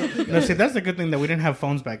 No, see, that's the good thing that we didn't have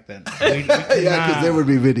phones back then. Yeah, because there would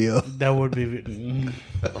be video. That would be.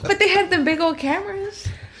 But they had the big old cameras.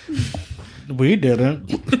 We didn't.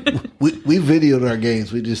 We videoed our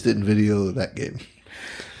games. We just didn't video that game.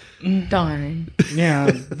 Darn.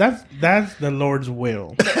 Yeah, that's the Lord's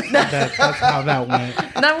will. That's how that went.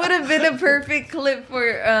 That would have been a perfect clip for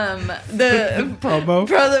the promo.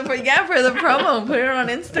 For the promo. Put it on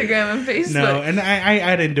Instagram and Facebook. No, and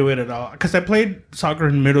I didn't do it at all because I played soccer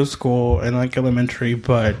in middle school and like elementary,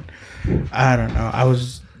 but I don't know.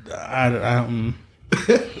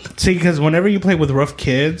 See, because whenever you play with rough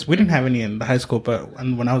kids, we didn't have any in the high school, but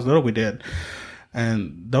when I was little, we did.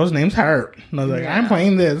 And those names hurt. And I was like, I'm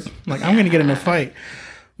playing this. Like, I'm going to get in a fight.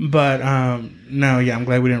 But, no, yeah, I'm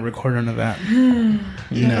glad we didn't record none of that. That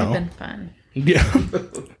would have been fun. Yeah.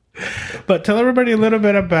 But tell everybody a little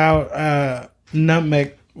bit about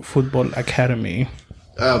Nutmeg Football Academy.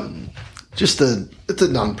 It's a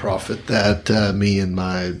nonprofit that me and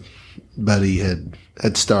my buddy had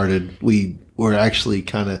started. We were actually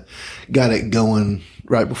kind of got it going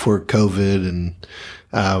right before COVID, and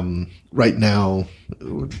right now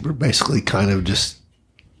we're basically kind of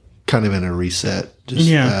in a reset,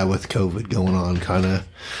 with COVID going on, kind of.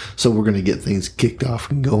 So we're going to get things kicked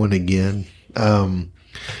off and going again.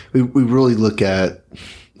 We really look at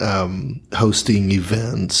hosting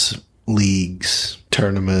events, leagues,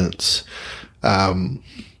 tournaments, and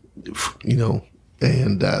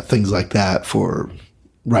things like that for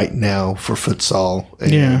right now for futsal,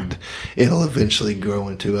 and it'll eventually grow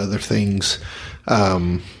into other things.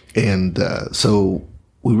 So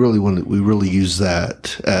we really use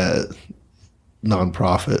that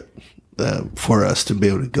nonprofit for us to be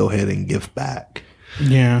able to go ahead and give back.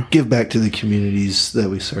 Yeah, give back to the communities that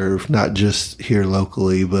we serve, not just here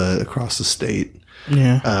locally, but across the state.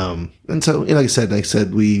 Yeah. And so, like I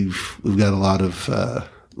said, we've got a lot of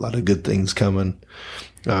good things coming.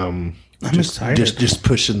 I'm excited. Just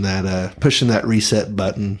pushing that reset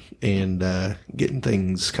button and getting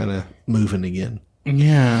things kind of moving again.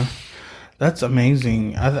 Yeah, that's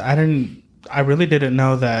amazing. I really didn't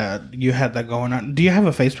know that you had that going on. Do you have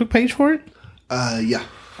a Facebook page for it? Yeah.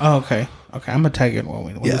 Oh, okay. Okay, I'm gonna tag it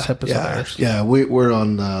when this episode airs. Yeah, we're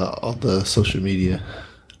on all the social media.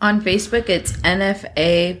 On Facebook, it's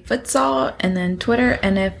NFA Futsal, and then Twitter,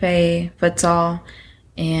 NFA Futsal,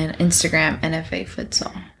 and Instagram, NFA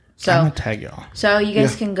Futsal. So I'm gonna tag y'all. So you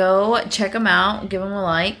guys can go check them out, give them a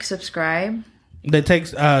like, subscribe. That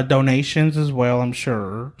takes donations as well, I'm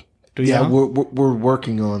sure. We're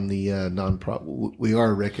working on the nonprofit. We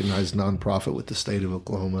are a recognized nonprofit with the state of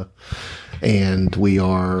Oklahoma, and we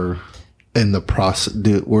are in the process.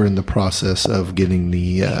 We're in the process of getting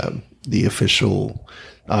the official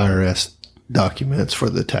IRS documents for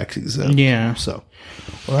the tax exempt. Yeah. So,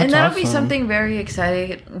 and that'll be something very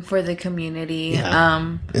exciting for the community.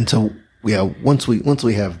 Yeah. And so, once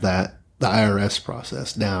we have that, the IRS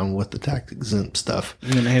process down with the tax exempt stuff,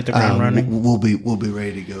 you're gonna hit the ground running. We'll be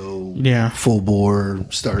ready to go. Yeah. Full bore.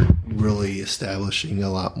 Start really establishing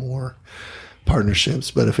a lot more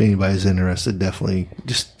partnerships. But if anybody's interested, definitely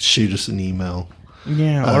just shoot us an email.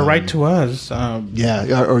 Yeah, or write to us.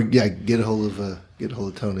 Get a hold of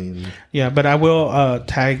Tony. But I will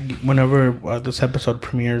tag whenever this episode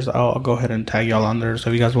premieres. I'll go ahead and tag y'all on there.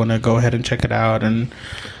 So if you guys want to go ahead and check it out and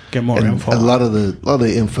get more info. A lot of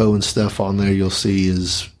the info and stuff on there you'll see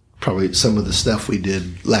is probably some of the stuff we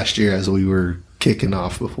did last year as we were kicking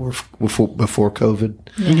off before COVID.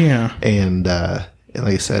 Yeah, and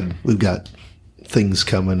like I said, we've got things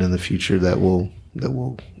coming in the future that we'll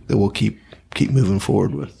keep moving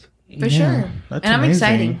forward with. For sure. That's and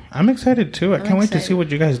amazing. I'm excited too. I can't wait to see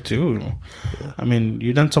what you guys do. Yeah. I mean,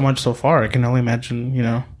 you've done so much so far. I can only imagine,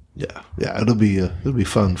 Yeah, it'll be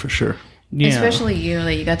fun for sure. Yeah. Especially you,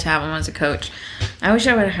 that you got to have him as a coach. I wish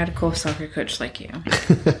I would have had a cool soccer coach like you.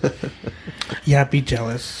 Yeah, be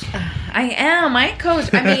jealous. I am. My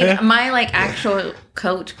coach, my actual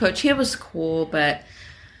coach, he was cool, but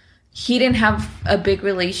he didn't have a big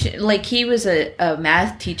relation. Like, he was a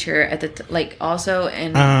math teacher at the also,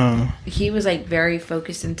 and he was like very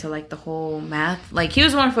focused into like the whole math. Like, he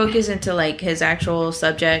was more focused into like his actual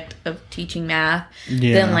subject of teaching math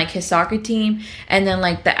than like his soccer team, and then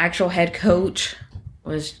like the actual head coach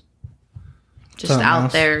was just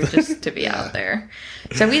out there just to be out there.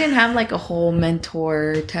 So we didn't have like a whole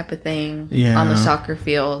mentor type of thing on the soccer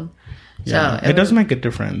field. Yeah, so it does make a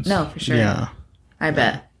difference. No, for sure. Yeah, I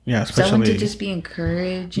bet. Yeah, especially someone to just be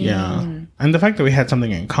encouraging. Yeah, and the fact that we had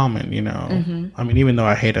something in common, you know. Mm-hmm. I mean, even though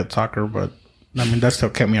I hated soccer, but I mean that still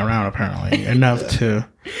kept me around apparently enough to,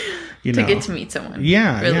 you know, to get to meet someone.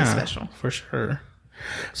 Yeah, really special for sure.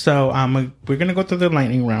 So we're gonna go through the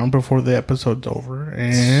lightning round before the episode's over,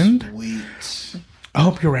 and sweet. I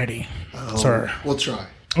hope you're ready, sir. We'll try.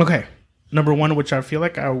 Okay. Number one, which I feel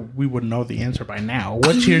like we would know the answer by now.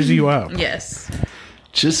 What cheers you up? Yes.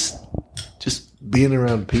 Just being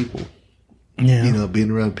around people. Yeah. You know, being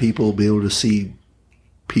around people, be able to see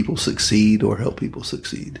people succeed or help people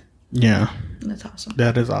succeed. Yeah. That's awesome.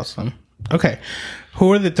 That is awesome. Okay.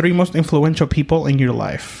 Who are the 3 most influential people in your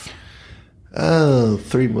life?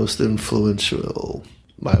 3 most influential.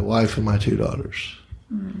 My wife and my 2 daughters.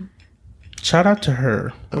 Shout out to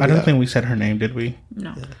her. Oh, I don't think we said her name, did we?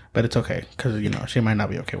 No. Yeah. But it's okay, because, you know, she might not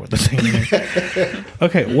be okay with the same name.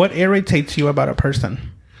 Okay, what irritates you about a person?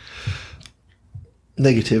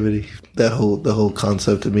 Negativity. The whole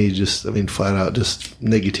concept of me flat out, just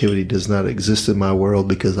negativity does not exist in my world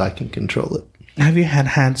because I can control it. Have you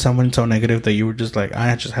had someone so negative that you were just like,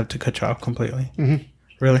 I just have to cut you off completely? Mm-hmm.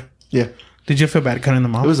 Really? Yeah. Did you feel bad cutting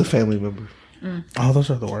them off? It was a family member. Oh,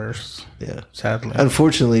 those are the worst. Yeah. Sadly.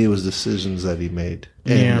 Unfortunately, it was decisions that he made.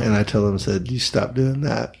 And I told him, said, you stop doing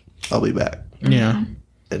that, I'll be back. Yeah.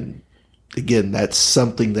 And again, that's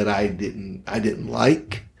something that I didn't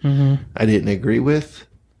like. Mm-hmm. I didn't agree with.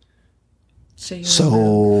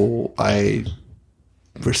 So I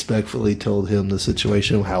respectfully told him the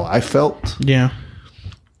situation, how I felt. Yeah.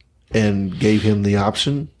 And gave him the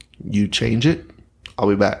option. You change it, I'll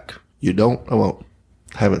be back. You don't, I won't.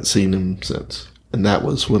 Haven't seen him since. And that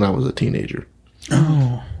was when I was a teenager.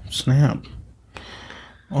 Oh, snap.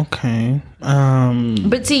 Okay.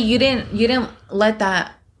 But see, you didn't let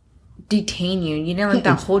that detain you. You didn't let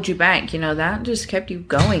that hold you back. You know, that just kept you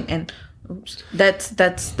going. And that's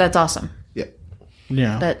awesome. Yeah.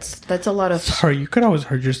 Yeah. That's a lot of... Sorry, you could always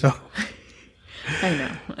hurt yourself. I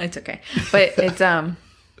know. It's okay. But it's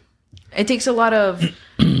it takes a lot of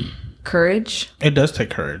courage. It does take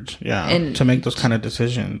courage, yeah, and to make those kind of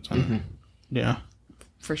decisions. And, yeah.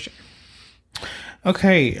 For sure.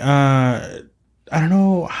 Okay, I don't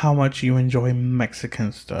know how much you enjoy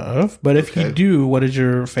Mexican stuff, but if you do, what is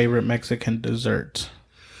your favorite Mexican dessert?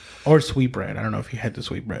 Or sweetbread? I don't know if you had the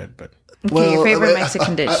sweetbread, but... Okay, your favorite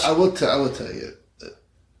Mexican dish. I will tell you.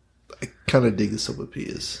 I kind of dig the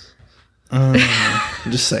sopapillas. I'm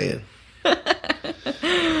just saying.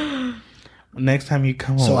 Next time you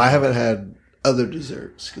come home. So I haven't had other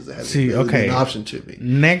desserts because it hasn't really been an option to me.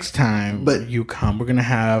 Next time you come, we're going to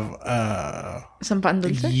have... some pan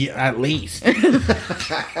dulce? Yeah, at least. Like,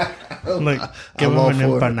 give them an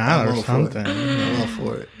empanada or something. I'm all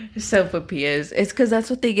for it. Sopapillas. It's because that's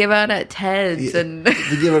what they give out at Ted's. And they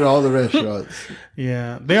give it at all the restaurants.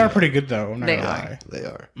 Yeah. They are pretty good, though. They are. They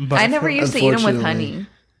are. But I never used to eat them with honey.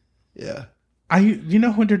 Yeah. You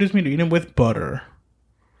know who introduced me to eat them with butter?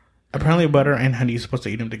 Apparently, butter and honey, you're supposed to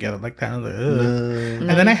eat them together like that. I was like, ugh. No, and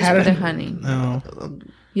then I had it with honey. No.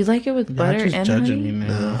 You like it with butter and honey? Me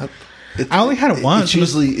now. No, I only had it once.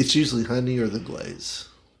 It's usually honey or the glaze.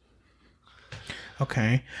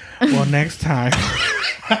 Okay. Well, next time.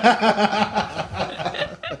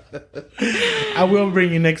 I will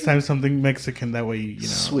bring you next time something Mexican. That way, you know.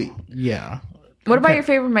 Sweet. Yeah. What about your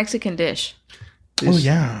favorite Mexican dish? Oh,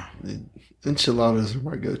 yeah. Enchiladas are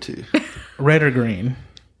my go-to. Red or green?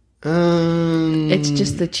 It's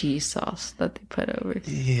just the cheese sauce that they put over it.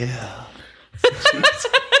 Yeah.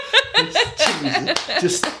 It's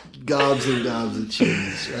just gobs and gobs of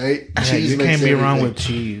cheese, right? Yeah, cheese you can't be wrong with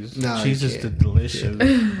cheese. No, cheese is delicious.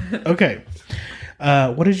 Okay.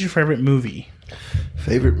 What is your favorite movie?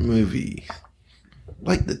 Favorite movie?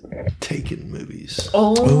 Like the Taken movies.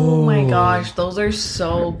 Oh my gosh, those are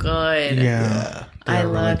so good. Yeah. I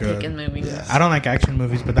love Taken movies. Yeah. I don't like action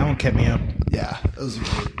movies, but that one kept me up. Yeah, those are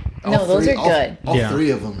good. Those are good. All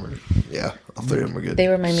 3 of them were. Yeah, all 3 of them were good. They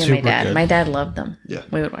remind me of my dad. Good. My dad loved them. Yeah,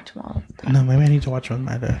 we would watch them all the time. No, maybe I need to watch them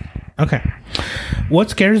with my dad. Okay,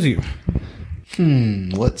 what scares you?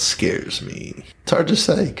 What scares me? It's hard to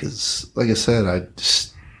say because, like I said, I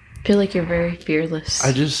just feel like you're very fearless.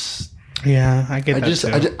 Yeah, I get that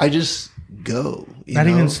too. I just go. Not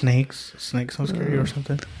even snakes. Snakes sound scary or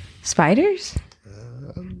something. Spiders?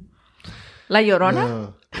 La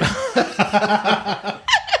Llorona?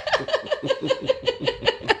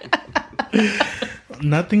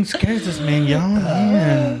 Nothing scares this man, young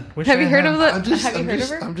man. Have you heard of the? Of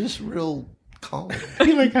her? I'm just real calm.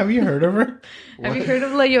 Have you heard of her? Have you heard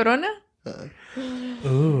of La Llorona?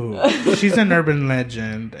 Ooh, she's an urban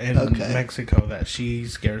legend in Mexico that she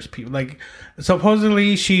scares people. Like,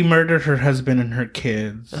 supposedly she murdered her husband and her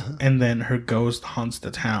kids, and then her ghost haunts the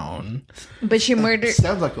town. But she murdered.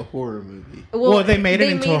 Sounds like a horror movie. Well, they made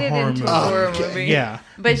it into a horror movie. Yeah,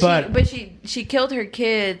 but she killed her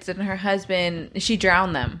kids and her husband. She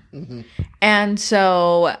drowned them, and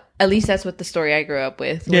so at least that's what the story I grew up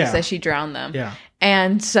with was that she drowned them. Yeah,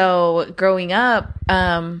 and so growing up,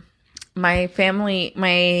 my family,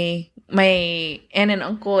 my aunt and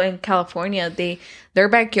uncle in California, their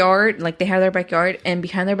backyard, like they have their backyard, and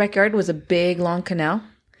behind their backyard was a big long canal.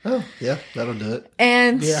 Oh, yeah, that'll do it.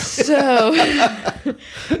 And so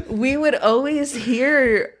we would always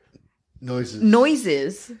hear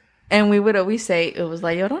noises, and we would always say it was La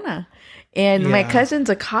Llorona. And my cousin's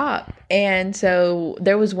a cop, and so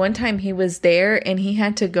there was one time he was there, and he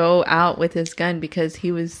had to go out with his gun because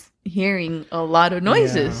he was hearing a lot of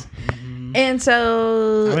noises. Yeah. And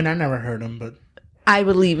so I never heard him, but I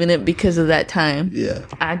believe in it because of that time. Yeah.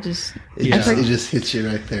 It just hits you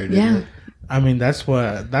right there, didn't it? I mean, that's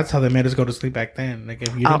how they made us go to sleep back then. Like,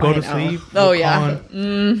 if you don't go to sleep, yeah.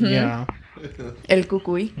 Yeah. El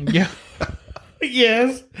cucuy. Yeah.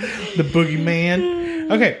 Yes. The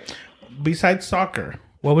boogeyman. Okay. Besides soccer,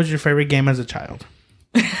 what was your favorite game as a child?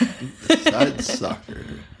 Besides soccer.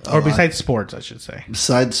 Or besides sports, I should say.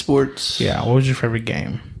 Besides sports? Yeah. What was your favorite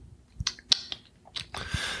game?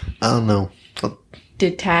 I don't know.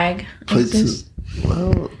 Did tag exist?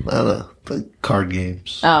 Well, I don't know. Like card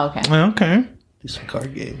games. Oh, okay. Okay. Do some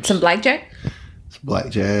card games. Some blackjack? Some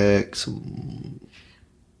blackjack.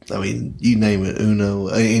 I mean, you name it. Uno.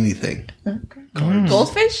 Anything. Okay.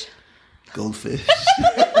 Goldfish? Goldfish.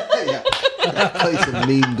 Yeah. Play some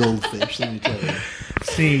mean goldfish, let me tell you.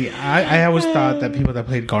 See, I always thought that people that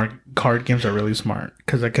played card games are really smart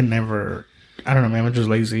because I could never... I don't know, man. I'm just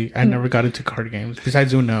lazy. I never got into card games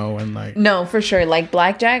besides Uno and like. No, for sure. Like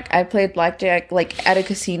blackjack, I played blackjack like at a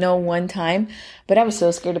casino one time, but I was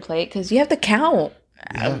so scared to play it because you have to count.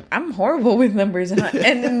 Yeah. I'm horrible with numbers,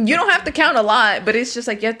 and you don't have to count a lot, but it's just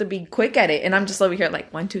like you have to be quick at it. And I'm just over here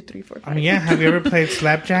like 1, 2, 3, 4, 5. I mean, yeah. Have you ever played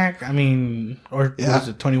slapjack? I mean, or was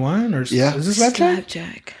it 21 or is this slapjack?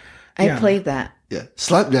 Slapjack. I played that. Yeah,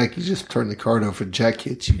 slapjack. You just turn the card over. Jack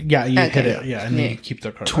hits you. Yeah, you hit it. Yeah, and then you keep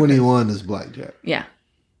the card. 21 is blackjack. Yeah.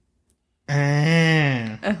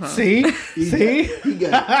 See, he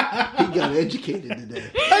got educated today.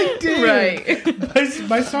 I did. Right.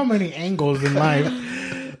 by so many angles in life.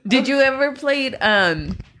 Did you ever played?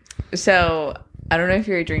 So I don't know if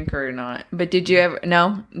you're a drinker or not, but did you ever?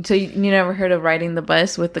 No. So you never heard of riding the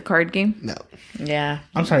bus with the card game? No. Yeah.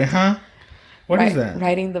 I'm sorry, huh? What is that?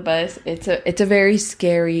 Riding the bus. It's a very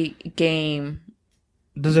scary game.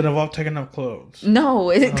 Does it involve taking off clothes?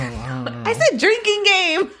 No. I said drinking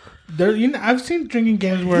game. I've seen drinking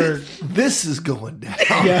games where this is going down.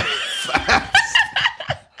 Yeah. Fast.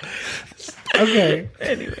 Okay.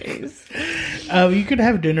 Anyways, you could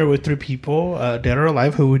have dinner with 3 people, dead or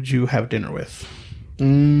alive. Who would you have dinner with?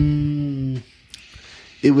 It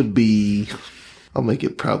would be. I'll make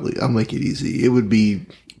it easy. It would be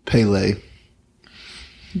Pele.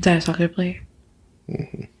 Is that a soccer player?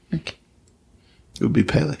 Mm-hmm. Okay. It would be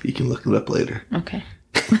Pele. You can look it up later. Okay.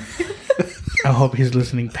 I hope he's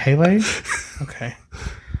listening. Pele? Okay.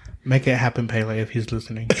 Make it happen, Pele, if he's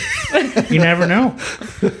listening. You never know.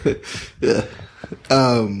 Yeah.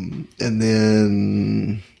 And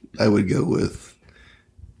then I would go with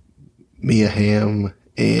Mia Hamm,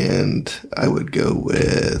 and I would go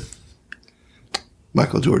with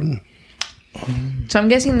Michael Jordan. So I'm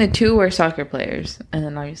guessing the 2 were soccer players, and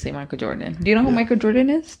then obviously Michael Jordan. Do you know who Michael Jordan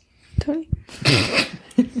is, Tony?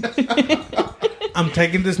 I'm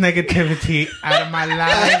taking this negativity out of my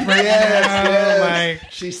life right now. Yes.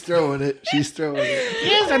 Like, she's throwing it. Yes,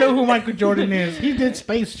 I know who Michael Jordan is. He did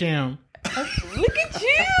Space Jam. Look at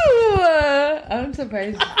you! I'm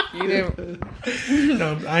surprised you didn't.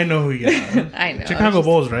 No, I know who you are. I know. Chicago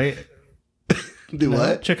Bulls, right?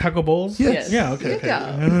 What? Chicago Bulls? Yes. Yeah, okay. Good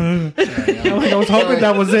job. I was hoping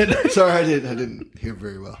that was it. Sorry, I didn't hear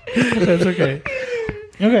very well. That's okay.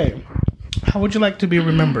 Okay. How would you like to be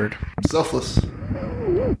remembered? Selfless.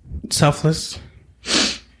 Selfless?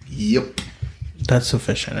 Yep. That's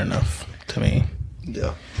sufficient enough to me.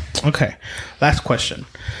 Yeah. Okay. Last question.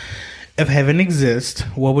 if heaven exists,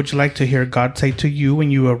 what would you like to hear God say to you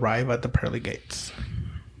when you arrive at the pearly gates?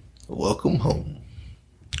 Welcome home.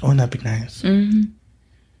 Wouldn't that be nice? Mm-hmm.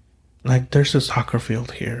 Like, there's a soccer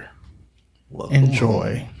field here. Welcome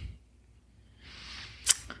Enjoy. home.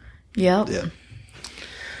 Yep. Yeah.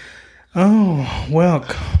 Oh, well,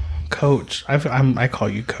 Coach. I call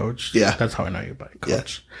you Coach. Yeah. That's how I know you by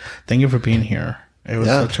Coach. Yeah. Thank you for being here. It was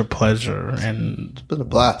Yeah. such a pleasure. And It's been a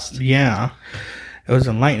blast. yeah, it was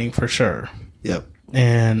enlightening for sure. Yep.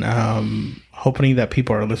 And hoping that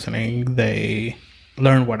people are listening, they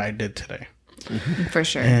learn what I did today. For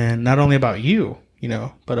sure. And not only about you,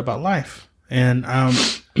 but about life. And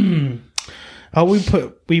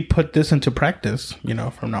we put this into practice,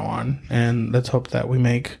 from now on. And let's hope that we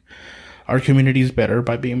make our communities better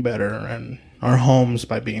by being better, and our homes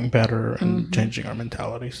by being better, and changing our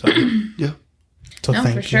mentality. So Yeah. so No,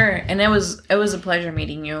 thank for you. sure. And it was a pleasure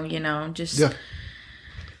meeting you, just Yeah.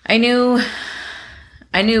 I knew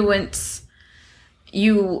once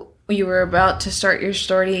you were about to start your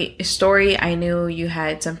story, I knew you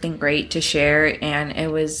had something great to share, and it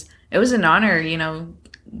was an honor,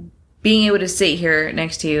 being able to sit here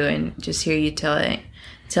next to you and just hear you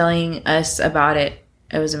telling us about it.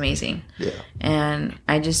 It was amazing. Yeah. And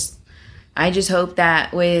I just hope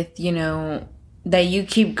that with, that you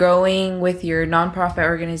keep growing with your nonprofit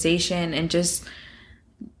organization, and just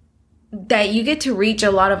that you get to reach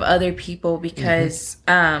a lot of other people, because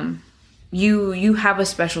you have a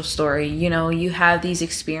special story. You have these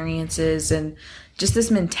experiences and just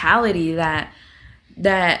this mentality that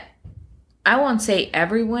I won't say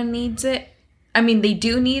everyone needs it. I mean, they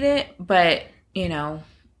do need it, but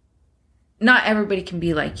not everybody can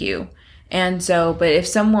be like you. And so, but if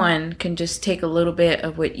someone can just take a little bit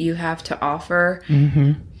of what you have to offer,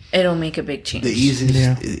 it'll make a big change.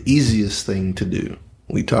 The easiest thing to do.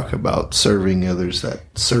 We talk about serving others, that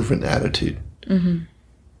servant attitude.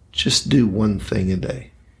 Just do one thing a day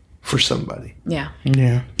for somebody. Yeah.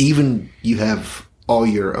 Yeah. Even you have all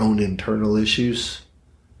your own internal issues,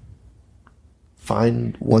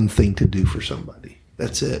 find one thing to do for somebody.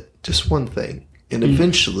 That's it. Just one thing. And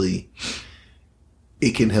eventually,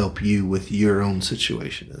 it can help you with your own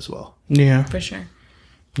situation as well. Yeah. For sure.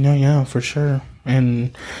 Yeah, for sure.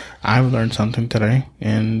 And I've learned something today.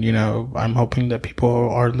 And, I'm hoping that people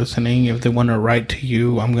are listening. If they want to write to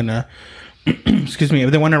you, I'm going to, excuse me, if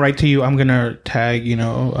they want to write to you, I'm going to tag,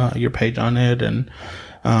 your page on it, and,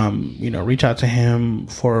 reach out to him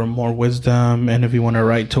for more wisdom. And if you want to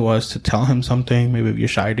write to us to tell him something, maybe if you're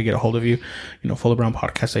shy to get a hold of you,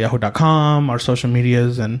 fullofbrownpodcast@yahoo.com, our social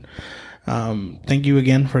medias. And thank you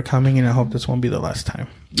again for coming, and I hope this won't be the last time.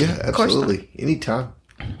 Yeah, absolutely. Anytime.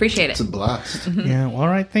 Appreciate it. It's a blast. Yeah. Well, all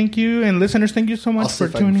right. Thank you. And listeners, thank you so much I'll see for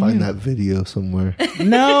if I can tuning find in. that video somewhere.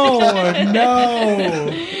 No.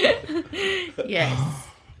 Yes.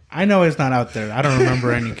 I know it's not out there. I don't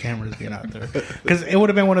remember any cameras being out there, because it would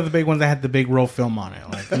have been one of the big ones that had the big roll film on it.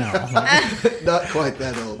 Like, no. Not quite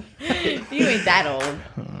that old. You ain't that old.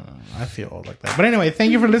 I feel old like that. But anyway,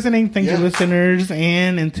 thank you for listening. Thank you, listeners.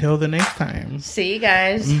 And until the next time. See you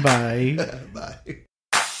guys. Bye. Bye.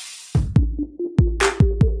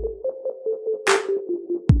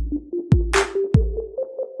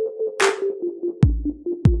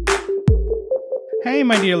 Hey,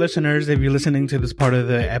 my dear listeners, if you're listening to this part of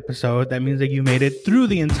the episode, that means that you made it through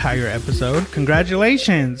the entire episode.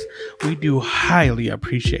 Congratulations. We do highly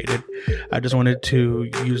appreciate it. I just wanted to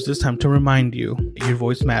use this time to remind you, your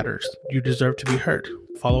voice matters. You deserve to be heard.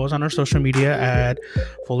 Follow us on our social media at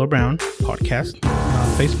Full of Brown Podcast,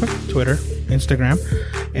 Facebook, Twitter, Instagram.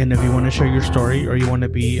 And if you want to share your story, or you want to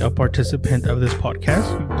be a participant of this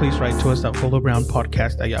podcast, please write to us at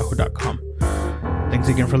fullofbrownpodcast@yahoo.com. Thanks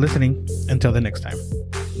again for listening. Until the next time.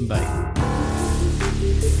 Bye.